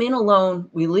 we come in alone,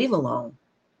 we leave alone.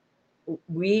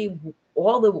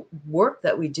 All the work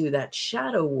that we do, that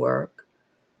shadow work,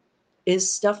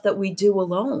 is stuff that we do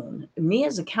alone. Me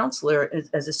as a counselor,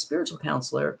 as a spiritual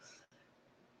counselor,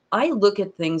 I look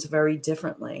at things very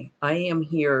differently. I am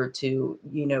here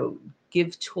to,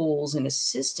 give tools and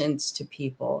assistance to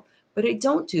people, but I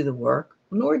don't do the work,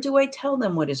 nor do I tell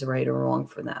them what is right or wrong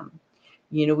for them.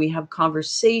 We have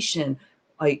conversation.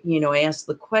 I ask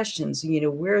the questions,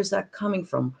 where is that coming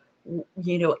from?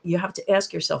 You have to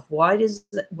ask yourself, why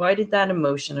did that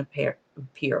emotion appear?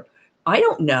 I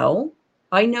don't know.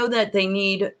 I know that they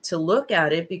need to look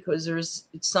at it because there's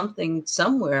something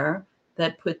somewhere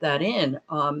that put that in.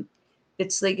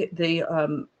 It's like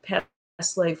the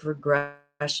past life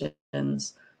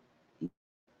regressions.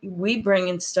 We bring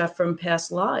in stuff from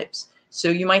past lives. So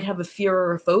you might have a fear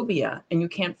or a phobia and you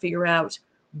can't figure out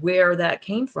where that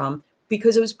came from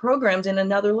because it was programmed in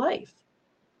another life.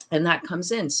 And that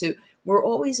comes in. So we're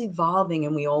always evolving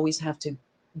and we always have to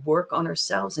work on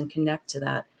ourselves and connect to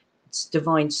that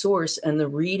divine source and the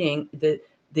reading,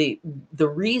 the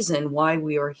reason why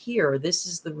we are here. This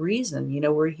is the reason,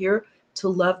 we're here to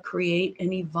love, create,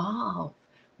 and evolve.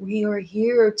 We are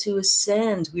here to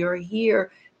ascend. We are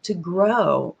here to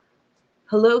grow.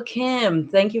 Hello, Kim.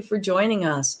 Thank you for joining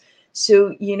us.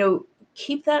 So,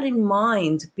 keep that in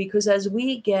mind, because as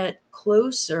we get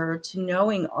closer to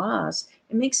knowing us,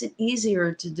 it makes it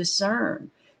easier to discern.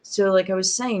 So, like I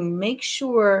was saying, make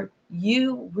sure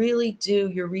you really do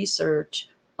your research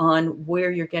on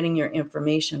where you're getting your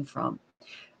information from.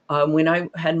 When I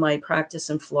had my practice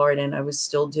in Florida and I was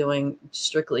still doing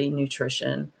strictly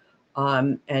nutrition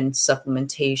and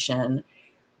supplementation,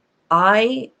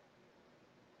 I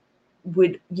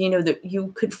would, that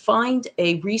you could find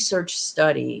a research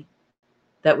study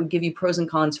that would give you pros and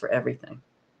cons for everything.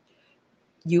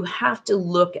 You have to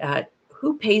look at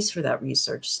who pays for that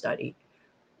research study.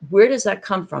 Where does that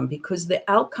come from? Because the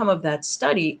outcome of that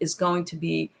study is going to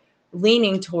be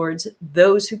leaning towards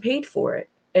those who paid for it.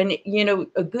 And,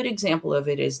 a good example of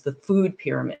it is the food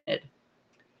pyramid.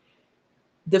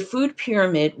 The food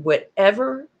pyramid,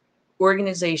 whatever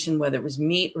organization, whether it was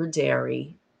meat or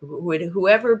dairy,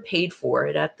 whoever paid for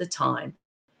it at the time,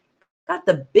 got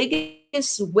the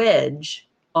biggest wedge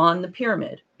on the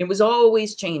pyramid. It was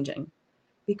always changing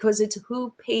because it's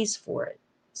who pays for it.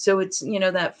 So it's,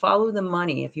 that follow the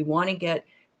money. If you want to get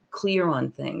clear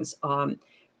on things,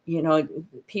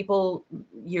 people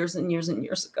years and years and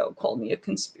years ago called me a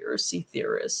conspiracy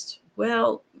theorist.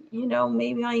 Well,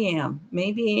 maybe I am.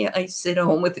 Maybe I sit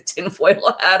home with a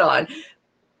tinfoil hat on.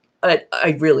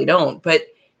 I really don't. But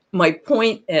my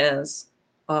point is,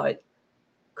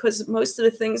 because most of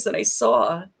the things that I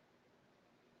saw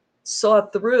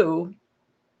through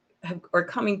are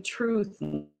coming truth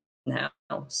now.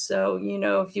 So,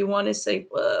 if you want to say,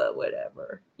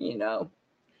 whatever,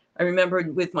 I remember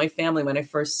with my family when I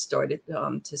first started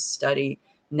to study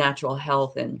natural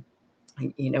health, and,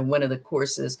 one of the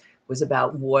courses was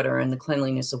about water and the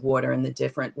cleanliness of water and the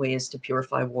different ways to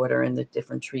purify water and the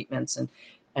different treatments.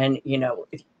 And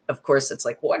of course, it's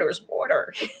like, water is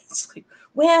water. It's like,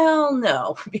 well,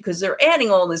 no, because they're adding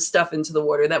all this stuff into the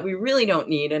water that we really don't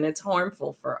need, and it's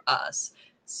harmful for us.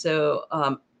 So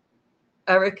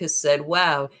Erica said,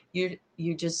 wow, you're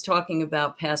just talking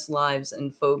about past lives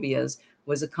and phobias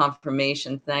was a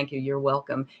confirmation. Thank you. You're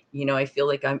welcome. I feel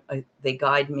like they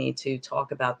guide me to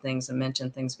talk about things and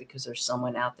mention things because there's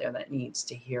someone out there that needs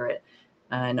to hear it.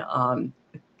 And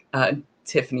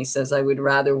Tiffany says, I would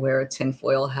rather wear a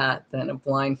tinfoil hat than a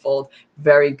blindfold.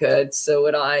 Very good. So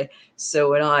would I.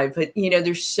 But,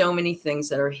 there's so many things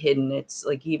that are hidden. It's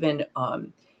like even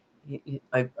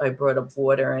I brought up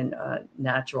water and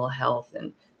natural health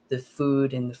and the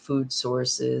food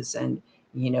sources. And,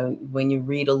 when you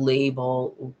read a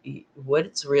label,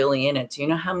 what's really in it. Do you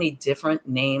know how many different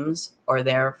names are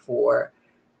there for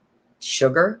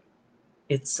sugar?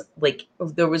 It's like,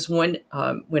 there was one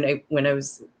when I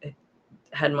was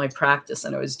had my practice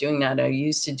and I was doing that. I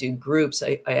used to do groups.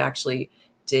 I actually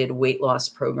did weight loss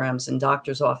programs in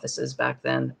doctors' offices back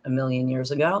then, a million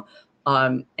years ago.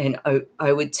 And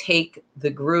I would take the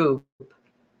group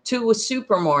to a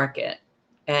supermarket,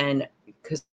 and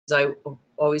because I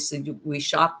always said we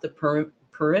shop the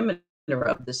perimeter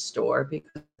of the store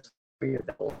because for your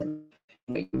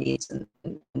needs and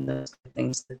those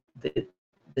things, the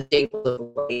staples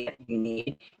of life that you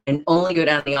need, and only go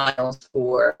down the aisles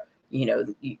for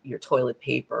your toilet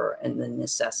paper and the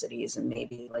necessities, and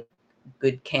maybe like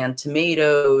good canned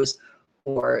tomatoes,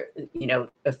 or,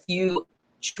 a few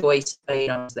choice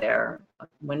items there.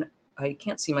 When I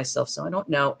can't see myself, so I don't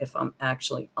know if I'm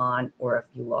actually on or if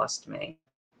you lost me.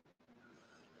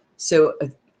 So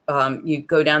you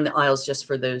go down the aisles just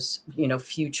for those,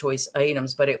 few choice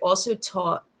items. But I also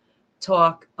talk.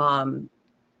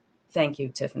 Thank you,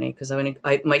 Tiffany, because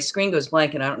my screen goes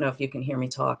blank and I don't know if you can hear me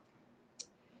talk.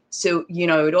 So,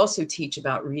 I would also teach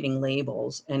about reading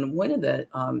labels. And one of the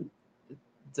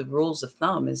rules of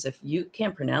thumb is if you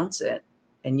can't pronounce it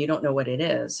and you don't know what it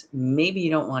is, maybe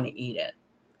you don't want to eat it.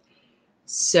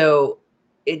 So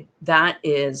that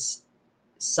is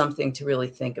something to really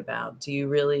think about. Do you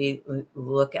really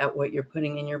look at what you're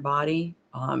putting in your body?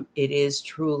 It is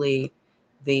truly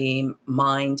the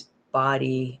mind,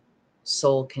 body,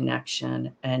 soul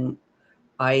connection. And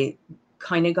I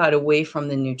kind of got away from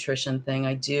the nutrition thing.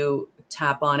 I do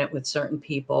tap on it with certain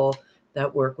people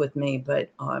that work with me,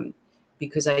 but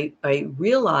because I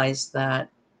realized that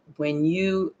when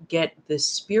you get the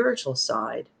spiritual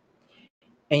side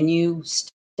and you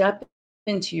step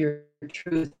into your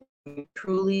truth, you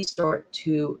truly start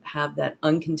to have that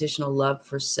unconditional love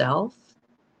for self,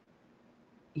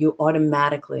 you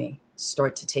automatically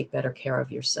start to take better care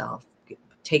of yourself,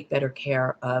 take better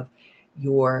care of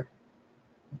your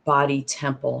body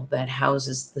temple that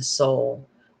houses the soul.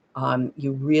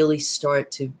 You really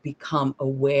start to become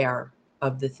aware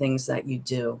of the things that you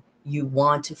do. You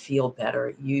want to feel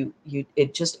better.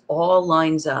 It just all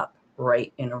lines up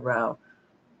right in a row.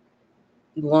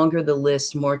 Longer the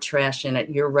list, more trash in it.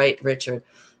 You're right, Richard.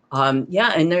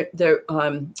 Yeah, and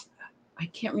I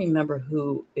can't remember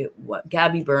who it was.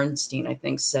 Gabby Bernstein, I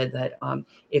think, said that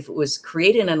if it was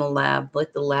created in a lab,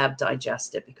 let the lab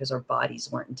digest it, because our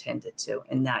bodies weren't intended to.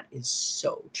 And that is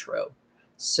so true.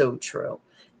 So true.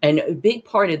 And a big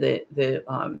part of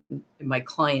my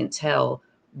clientele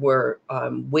were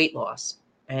weight loss.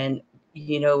 And,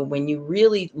 when you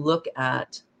really look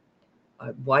at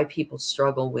why people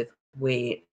struggle with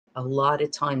weight, a lot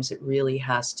of times it really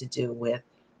has to do with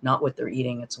not what they're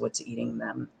eating, it's what's eating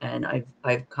them. And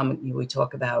we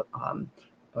talk about,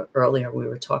 earlier we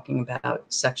were talking about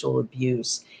sexual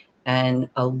abuse, and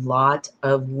a lot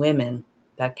of women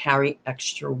that carry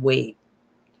extra weight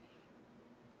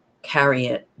carry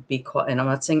it because, and I'm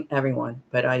not saying everyone,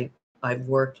 but I've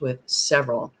worked with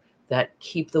several that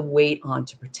keep the weight on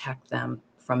to protect them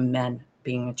from men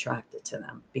being attracted to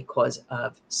them because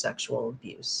of sexual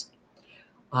abuse.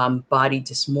 Body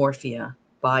dysmorphia,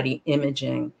 body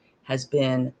imaging has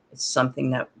been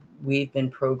something that we've been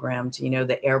programmed.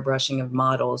 The airbrushing of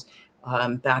models.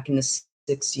 Back in the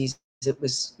 60s, it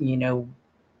was,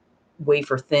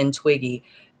 wafer thin, twiggy.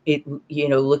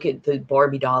 Look at the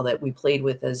Barbie doll that we played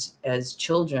with as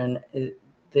children.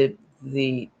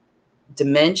 The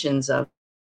dimensions of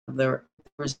there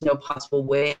was no possible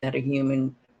way that a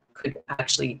human could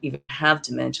actually even have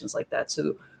dimensions like that.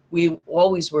 So we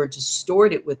always were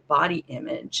distorted with body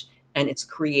image, and it's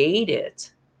created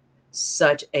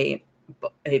such a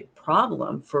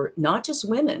problem for not just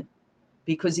women,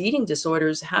 because eating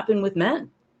disorders happen with men.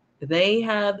 They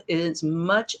have as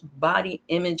much body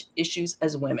image issues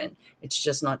as women. It's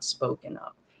just not spoken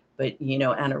of. But,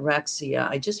 anorexia.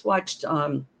 I just watched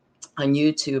on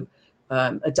YouTube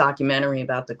a documentary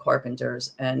about the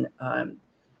Carpenters, and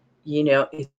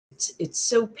it's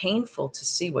so painful to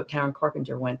see what Karen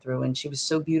Carpenter went through, and she was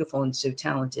so beautiful and so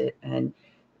talented, and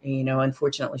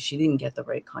unfortunately she didn't get the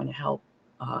right kind of help,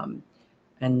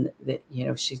 and that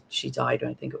she died,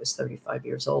 I think it was 35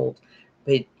 years old.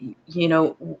 But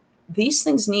these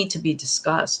things need to be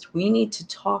discussed. We need to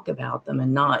talk about them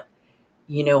and not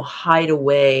hide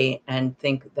away and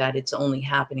think that it's only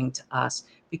happening to us,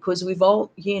 because we've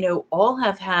all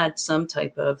have had some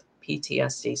type of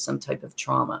PTSD, some type of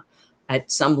trauma at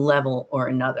some level or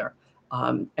another.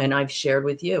 And I've shared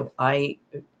with you, I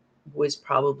was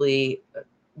probably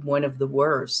one of the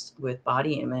worst with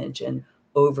body image and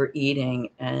overeating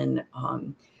and,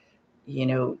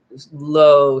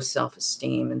 low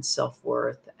self-esteem and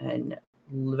self-worth and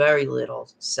very little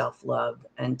self-love,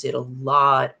 and did a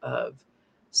lot of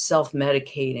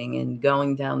self-medicating and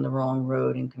going down the wrong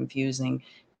road and confusing,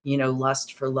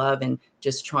 lust for love and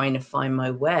just trying to find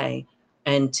my way.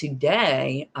 And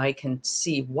today I can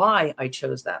see why I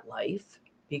chose that life,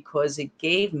 because it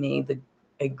gave me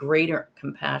a greater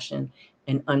compassion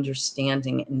and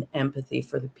understanding and empathy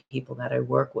for the people that I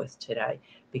work with today,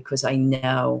 because I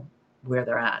know where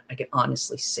they're at. I can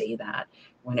honestly say that.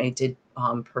 When I did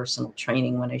personal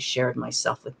training, when I shared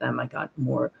myself with them, I got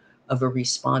more of a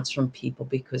response from people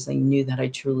because they knew that I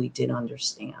truly did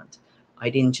understand. I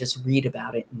didn't just read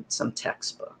about it in some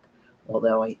textbook,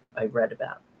 although I read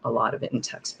about a lot of it in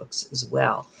textbooks as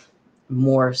well,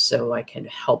 more so I can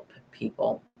help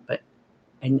people. But,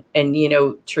 and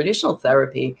traditional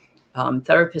therapy,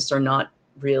 therapists are not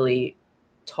really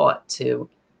taught to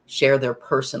share their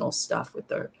personal stuff with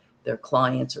their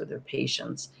clients or their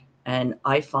patients. And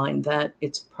I find that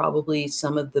it's probably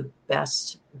some of the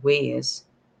best ways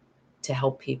to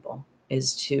help people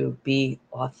is to be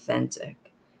authentic,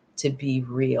 to be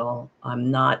real. I'm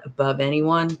not above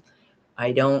anyone.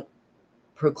 I don't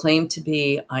proclaim to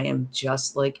be. I am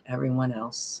just like everyone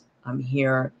else. I'm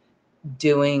here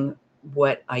doing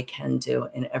what I can do.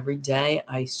 And every day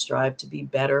I strive to be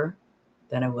better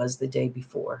than I was the day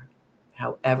before,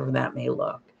 however that may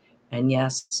look. And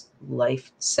yes,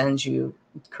 life sends you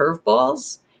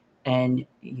curveballs and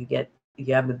you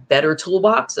have a better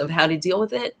toolbox of how to deal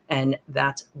with it. And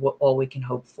that's what all we can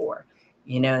hope for,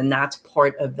 and that's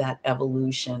part of that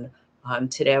evolution.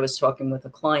 Today I was talking with a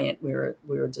client. We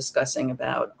were discussing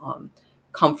about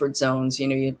comfort zones.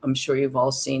 I'm sure you've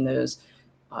all seen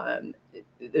um,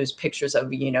 those pictures of,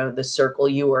 the circle,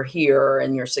 you are here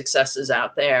and your success is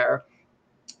out there.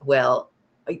 Well,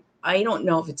 I don't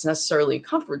know if it's necessarily a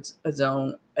comfort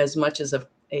zone as much as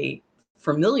a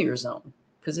familiar zone,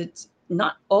 because it's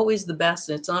not always the best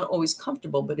and it's not always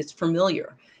comfortable, but it's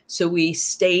familiar. So we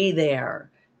stay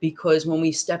there because when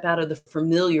we step out of the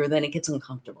familiar, then it gets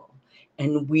uncomfortable.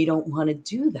 And we don't want to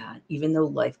do that, even though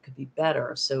life could be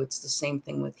better. So it's the same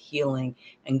thing with healing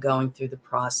and going through the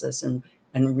process and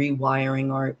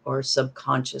rewiring our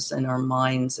subconscious and our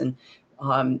minds. And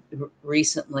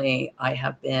recently I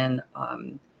have been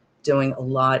doing a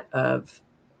lot of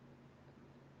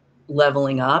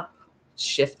leveling up,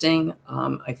 shifting.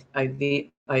 I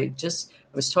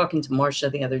was talking to Marcia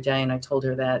the other day, and I told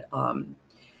her that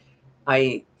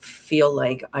I feel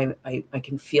like I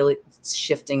can feel it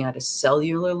shifting at a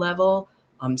cellular level.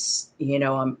 I'm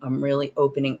really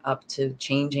opening up to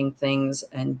changing things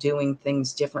and doing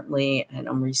things differently, and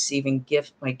I'm receiving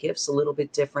my gifts a little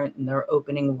bit different, and they're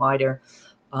opening wider.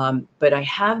 But I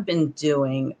have been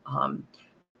doing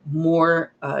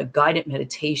more guided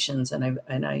meditations, and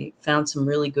I found some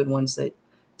really good ones that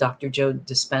Dr. Joe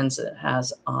Dispenza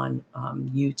has on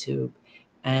YouTube.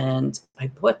 And I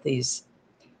bought these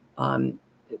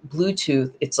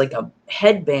Bluetooth. It's like a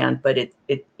headband, but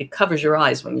it covers your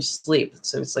eyes when you sleep.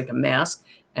 So it's like a mask,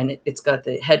 and it's got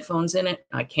the headphones in it.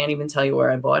 I can't even tell you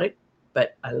where I bought it,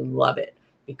 but I love it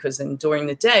because then during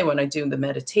the day when I do the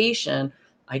meditation,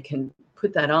 I can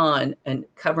put that on and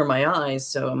cover my eyes.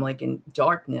 So I'm like in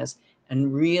darkness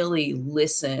and really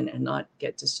listen and not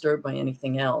get disturbed by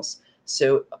anything else.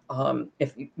 So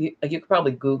if you could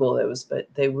probably Google those, but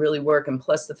they really work. And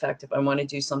plus the fact, if I want to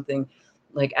do something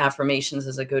like affirmations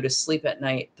as I go to sleep at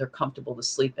night, they're comfortable to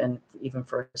sleep in, even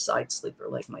for a side sleeper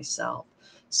like myself.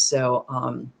 So,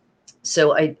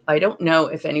 so I don't know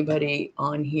if anybody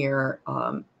on here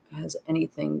has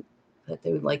anything that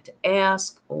they would like to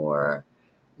ask or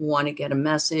want to get a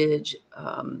message.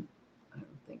 I don't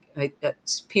think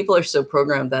people are so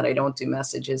programmed that I don't do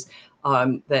messages,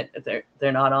 that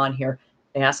they're not on here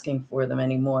asking for them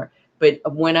anymore. But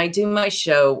when I do my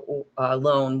show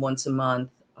alone once a month,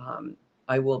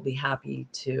 I will be happy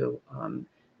to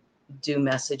do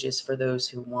messages for those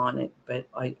who want it. But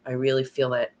I really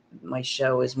feel that my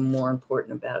show is more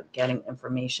important about getting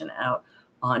information out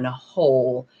on a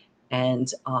whole.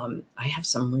 And I have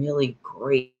some really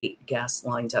great guests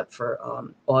lined up for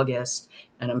August,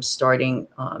 and I'm starting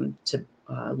to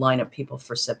line up people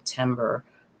for September.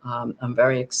 I'm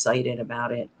very excited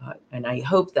about it. And I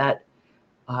hope that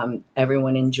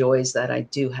everyone enjoys that I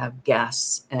do have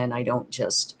guests and I don't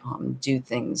just do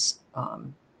things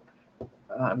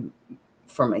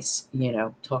for my,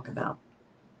 talk about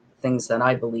things that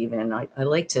I believe in. I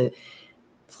like to,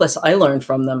 plus I learned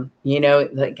from them,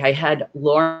 like I had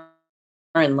Lauren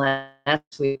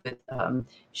last week,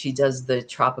 she does the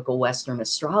tropical Western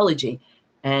astrology.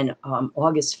 And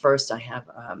August 1st, I have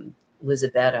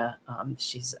Lizabetta,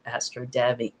 she's Astro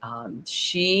Devi.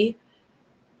 She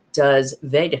does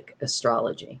Vedic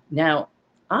astrology. Now,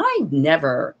 I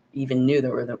never even knew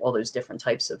there were all those different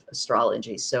types of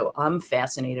astrology. So I'm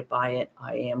fascinated by it.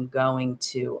 I am going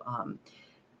to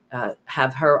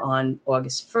have her on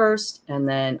August 1st. And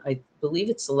then I believe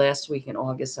it's the last week in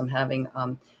August, I'm having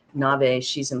Nave.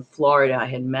 She's in Florida. I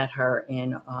had met her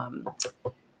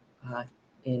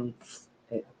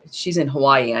she's in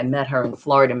Hawaii. I met her in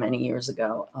Florida many years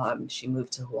ago. She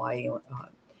moved to Hawaii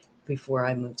before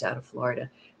I moved out of Florida.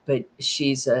 But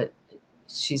she's a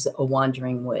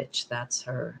wandering witch. That's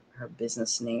her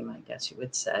business name, I guess you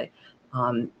would say.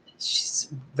 she's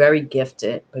very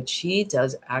gifted, but she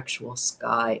does actual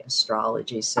sky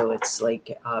astrology. So it's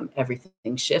like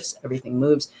everything shifts, everything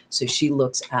moves. So she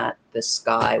looks at the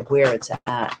sky, where it's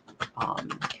at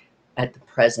the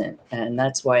present. And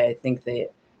that's why I think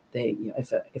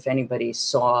if anybody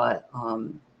saw,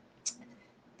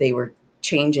 they were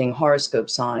changing horoscope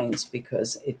signs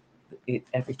because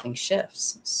everything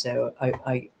shifts. So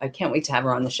I can't wait to have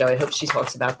her on the show. I hope she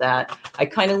talks about that. I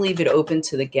kind of leave it open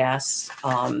to the guests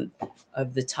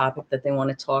of the topic that they want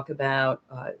to talk about.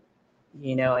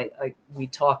 We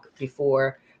talk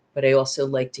before, but I also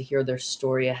like to hear their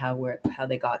story of how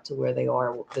they got to where they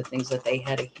are, the things that they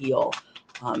had to heal,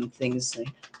 things like,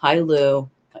 hi Lou,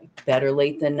 better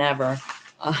late than never.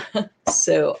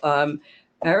 So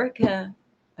Erica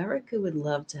would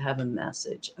love to have a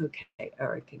message. Okay,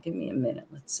 Erica, give me a minute.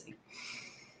 Let's see.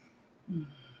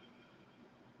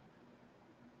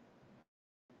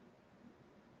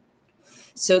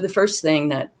 So the first thing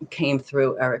that came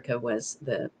through, Erica, was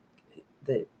the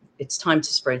it's time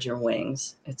to spread your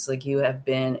wings. It's like you have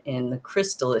been in the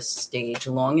chrysalis stage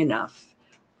long enough,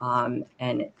 and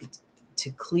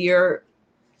to clear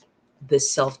the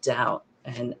self-doubt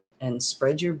and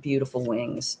spread your beautiful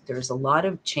wings. There's a lot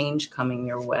of change coming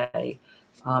your way.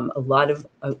 A lot of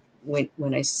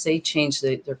when I say change,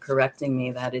 they're correcting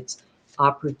me that it's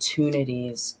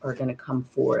opportunities are going to come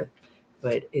forth,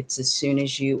 but it's as soon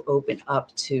as you open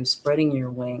up to spreading your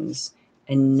wings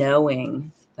and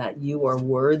knowing that you are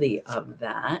worthy of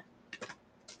that,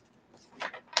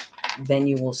 then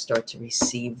you will start to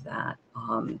receive that.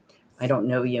 I don't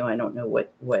know you. I don't know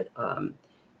what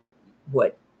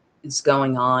is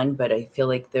going on, but I feel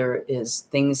like there is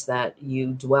things that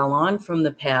you dwell on from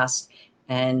the past,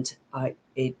 and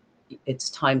it's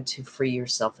time to free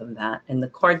yourself of that. And the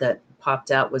card that popped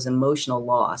out was emotional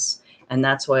loss, and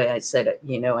that's why I said it.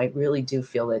 I really do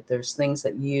feel that there's things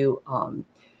that you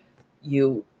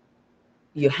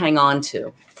hang on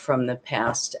to from the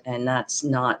past, and that's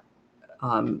not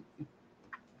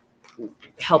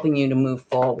helping you to move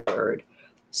forward.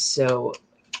 So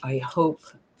I hope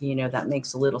that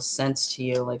makes a little sense to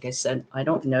you. Like I said, I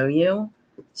don't know you.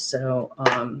 So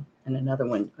and another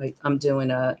one, I'm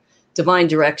doing a divine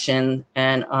direction,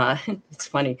 and it's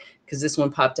funny because this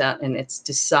one popped out, and it's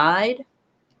decide.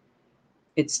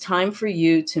 It's time for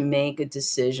you to make a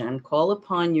decision. Call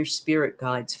upon your spirit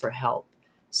guides for help.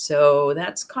 So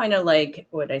that's kind of like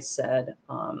what I said.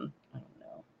 I don't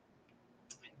know.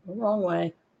 The wrong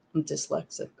way. I'm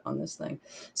dyslexic on this thing.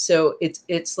 So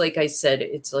it's like I said,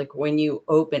 it's like when you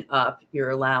open up, you're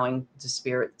allowing the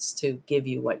spirits to give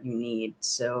you what you need.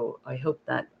 So I hope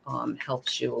that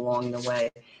helps you along the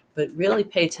way. But really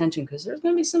pay attention, because there's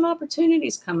going to be some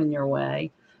opportunities coming your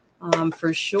way,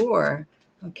 for sure.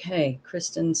 Okay,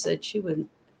 Kristen said she would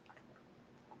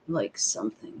like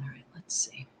something. All right, let's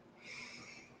see.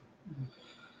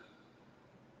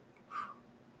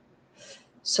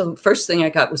 So first thing I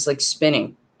got was like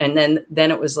spinning. And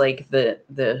then it was like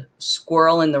the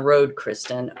squirrel in the road,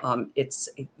 Kristen.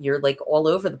 You're like all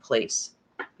over the place.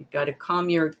 You've got to calm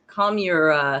your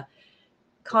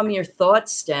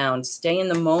thoughts down. Stay in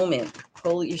the moment.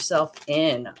 Pull yourself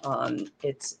in.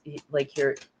 It's like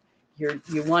you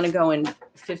want to go in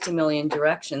 50 million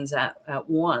directions at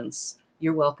once.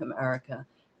 You're welcome, Erica.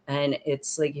 And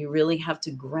it's like you really have to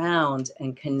ground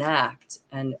and connect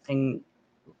and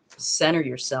center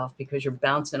yourself, because you're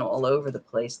bouncing all over the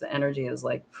place. The energy is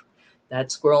like that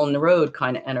squirrel in the road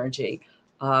kind of energy.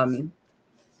 As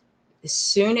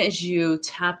soon as you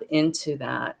tap into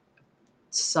that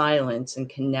silence and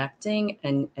connecting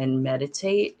and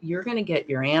meditate, you're going to get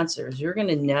your answers. You're going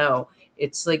to know.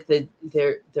 It's like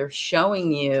they're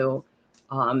showing you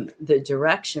the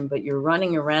direction, but you're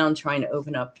running around trying to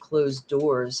open up closed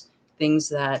doors, things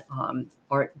that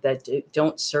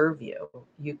don't serve you.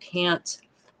 You can't.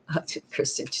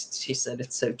 Kristen, she said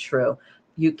it's so true.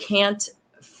 You can't,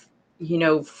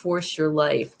 force your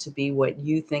life to be what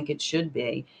you think it should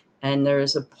be. And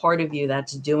there's a part of you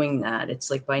that's doing that. It's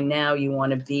like by now you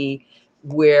want to be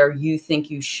where you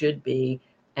think you should be,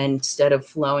 and instead of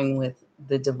flowing with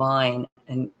the divine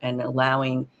and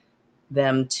allowing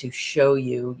them to show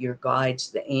you, your guides,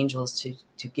 the angels,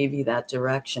 to give you that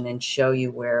direction and show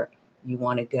you where you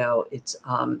want to go. It's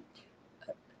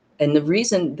and the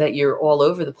reason that you're all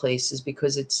over the place is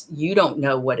because you don't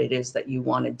know what it is that you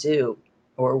want to do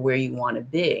or where you want to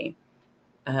be.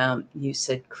 You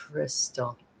said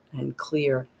crystal and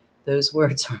clear. Those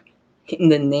words are in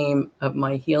the name of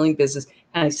my healing business.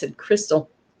 And I said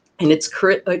crystal, and it's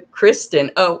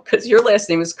Kristen. Oh, because your last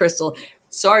name is Crystal.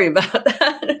 Sorry about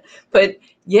that. But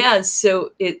yeah,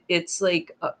 so it's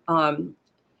like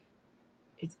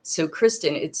So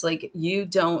Kristen, it's like you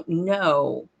don't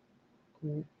know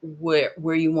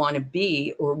where you want to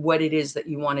be or what it is that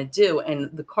you want to do. And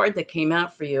the card that came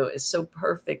out for you is so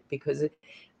perfect because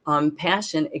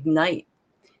passion, ignite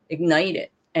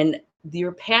it. And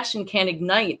your passion can't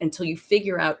ignite until you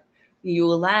figure out, you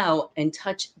allow and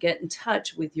get in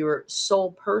touch with your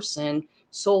soul person,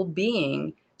 soul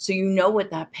being, so you know what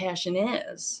that passion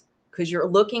is. Because you're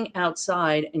looking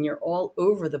outside and you're all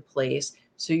over the place,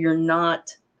 so you're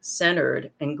not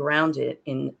centered and grounded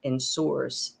in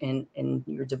source, in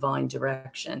your divine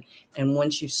direction. And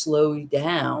once you slow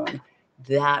down,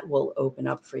 that will open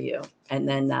up for you, and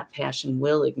then that passion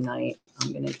will ignite.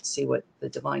 I'm going to see what the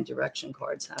divine direction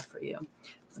cards have for you.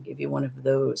 I'll give you one of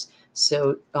those.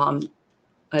 So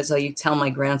as I tell my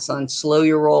grandson, slow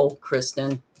your roll,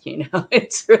 Kristen.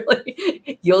 It's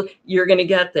really, you're going to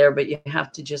get there, but you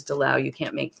have to just allow. You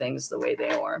can't make things the way they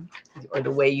are, or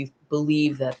the way you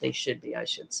believe that they should be, I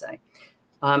should say.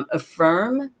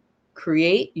 Affirm,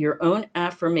 create your own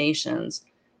affirmations.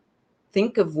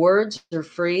 Think of words or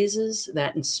phrases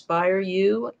that inspire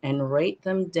you and write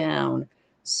them down.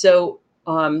 So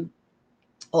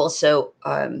also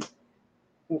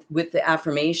with the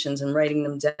affirmations and writing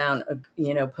them down,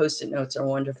 Post-it notes are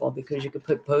wonderful because you could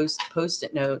put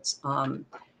Post-it notes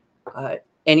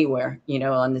anywhere,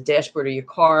 on the dashboard of your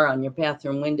car, on your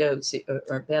bathroom window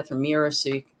or bathroom mirror, so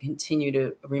you can continue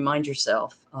to remind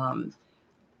yourself.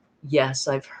 Yes,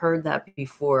 I've heard that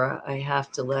before. I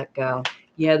have to let go.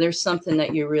 Yeah, there's something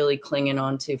that you're really clinging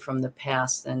on to from the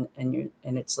past, and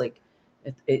it's like,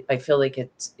 I feel like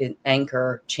it's an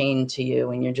anchor chained to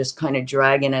you, and you're just kind of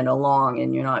dragging it along,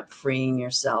 and you're not freeing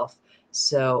yourself.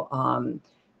 So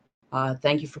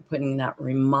thank you for putting that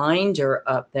reminder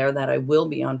up there that I will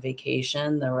be on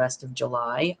vacation the rest of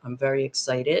July. I'm very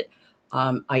excited.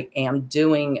 I am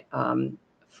doing,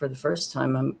 for the first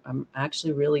time, I'm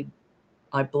actually really,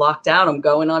 I blocked out. I'm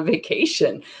going on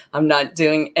vacation. I'm not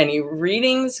doing any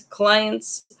readings,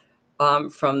 clients,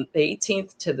 from the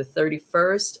 18th to the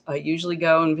 31st. I usually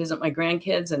go and visit my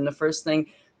grandkids, and the first thing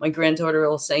my granddaughter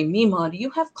will say, Mima, do you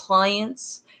have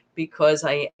clients? Because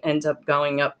I end up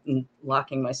going up and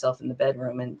locking myself in the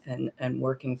bedroom and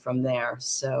working from there.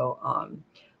 So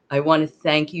I want to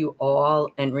thank you all,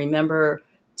 and remember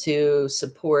to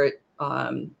support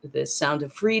the Sound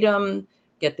of Freedom.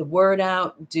 Get the word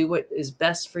out, do what is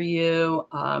best for you.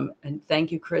 And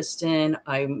thank you, Kristen.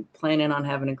 I'm planning on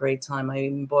having a great time. I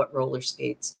even bought roller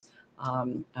skates.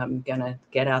 I'm going to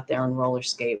get out there and roller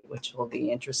skate, which will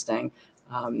be interesting.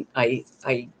 I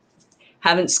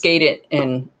haven't skated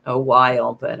in a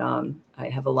while, but I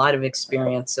have a lot of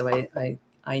experience. So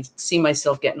I see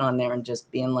myself getting on there and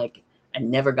just being like, I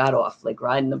never got off, like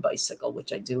riding a bicycle,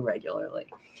 which I do regularly.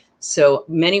 So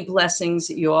many blessings.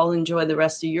 You all enjoy the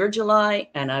rest of your July,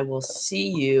 and I will see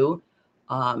you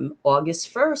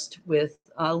August 1st with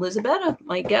Elizabetta,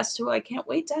 my guest, who I can't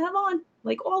wait to have on,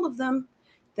 like all of them.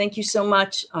 Thank you so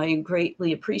much. I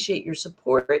greatly appreciate your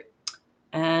support,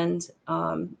 and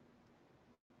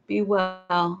be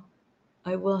well.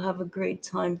 I will have a great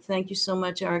time. Thank you so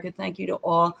much, Erica. Thank you to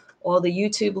all the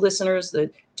YouTube listeners, the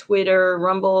Twitter,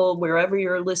 Rumble, wherever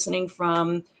you're listening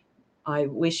from. I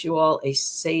wish you all a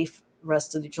safe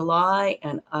rest of the July,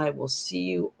 and I will see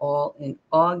you all in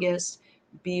August.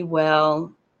 Be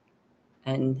well,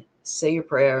 and say your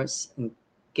prayers, and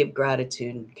give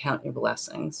gratitude, and count your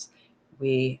blessings.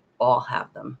 We all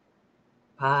have them.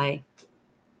 Bye.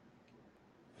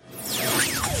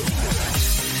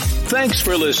 Thanks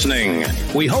for listening.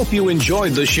 We hope you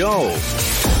enjoyed the show.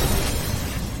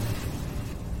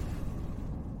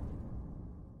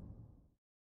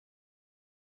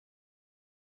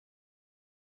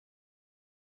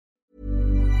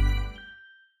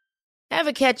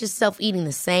 Ever catch yourself eating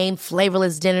the same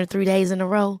flavorless dinner 3 days in a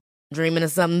row? Dreaming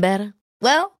of something better?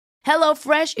 Well,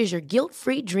 HelloFresh is your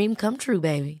guilt-free dream come true,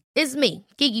 baby. It's me,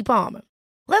 Keke Palmer.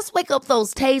 Let's wake up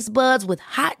those taste buds with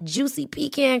hot, juicy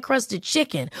pecan-crusted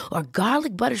chicken or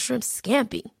garlic butter shrimp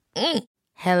scampi.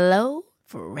 Hello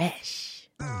Fresh.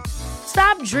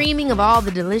 Stop dreaming of all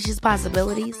the delicious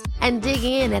possibilities and dig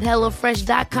in at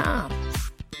HelloFresh.com.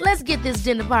 Let's get this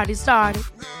dinner party started.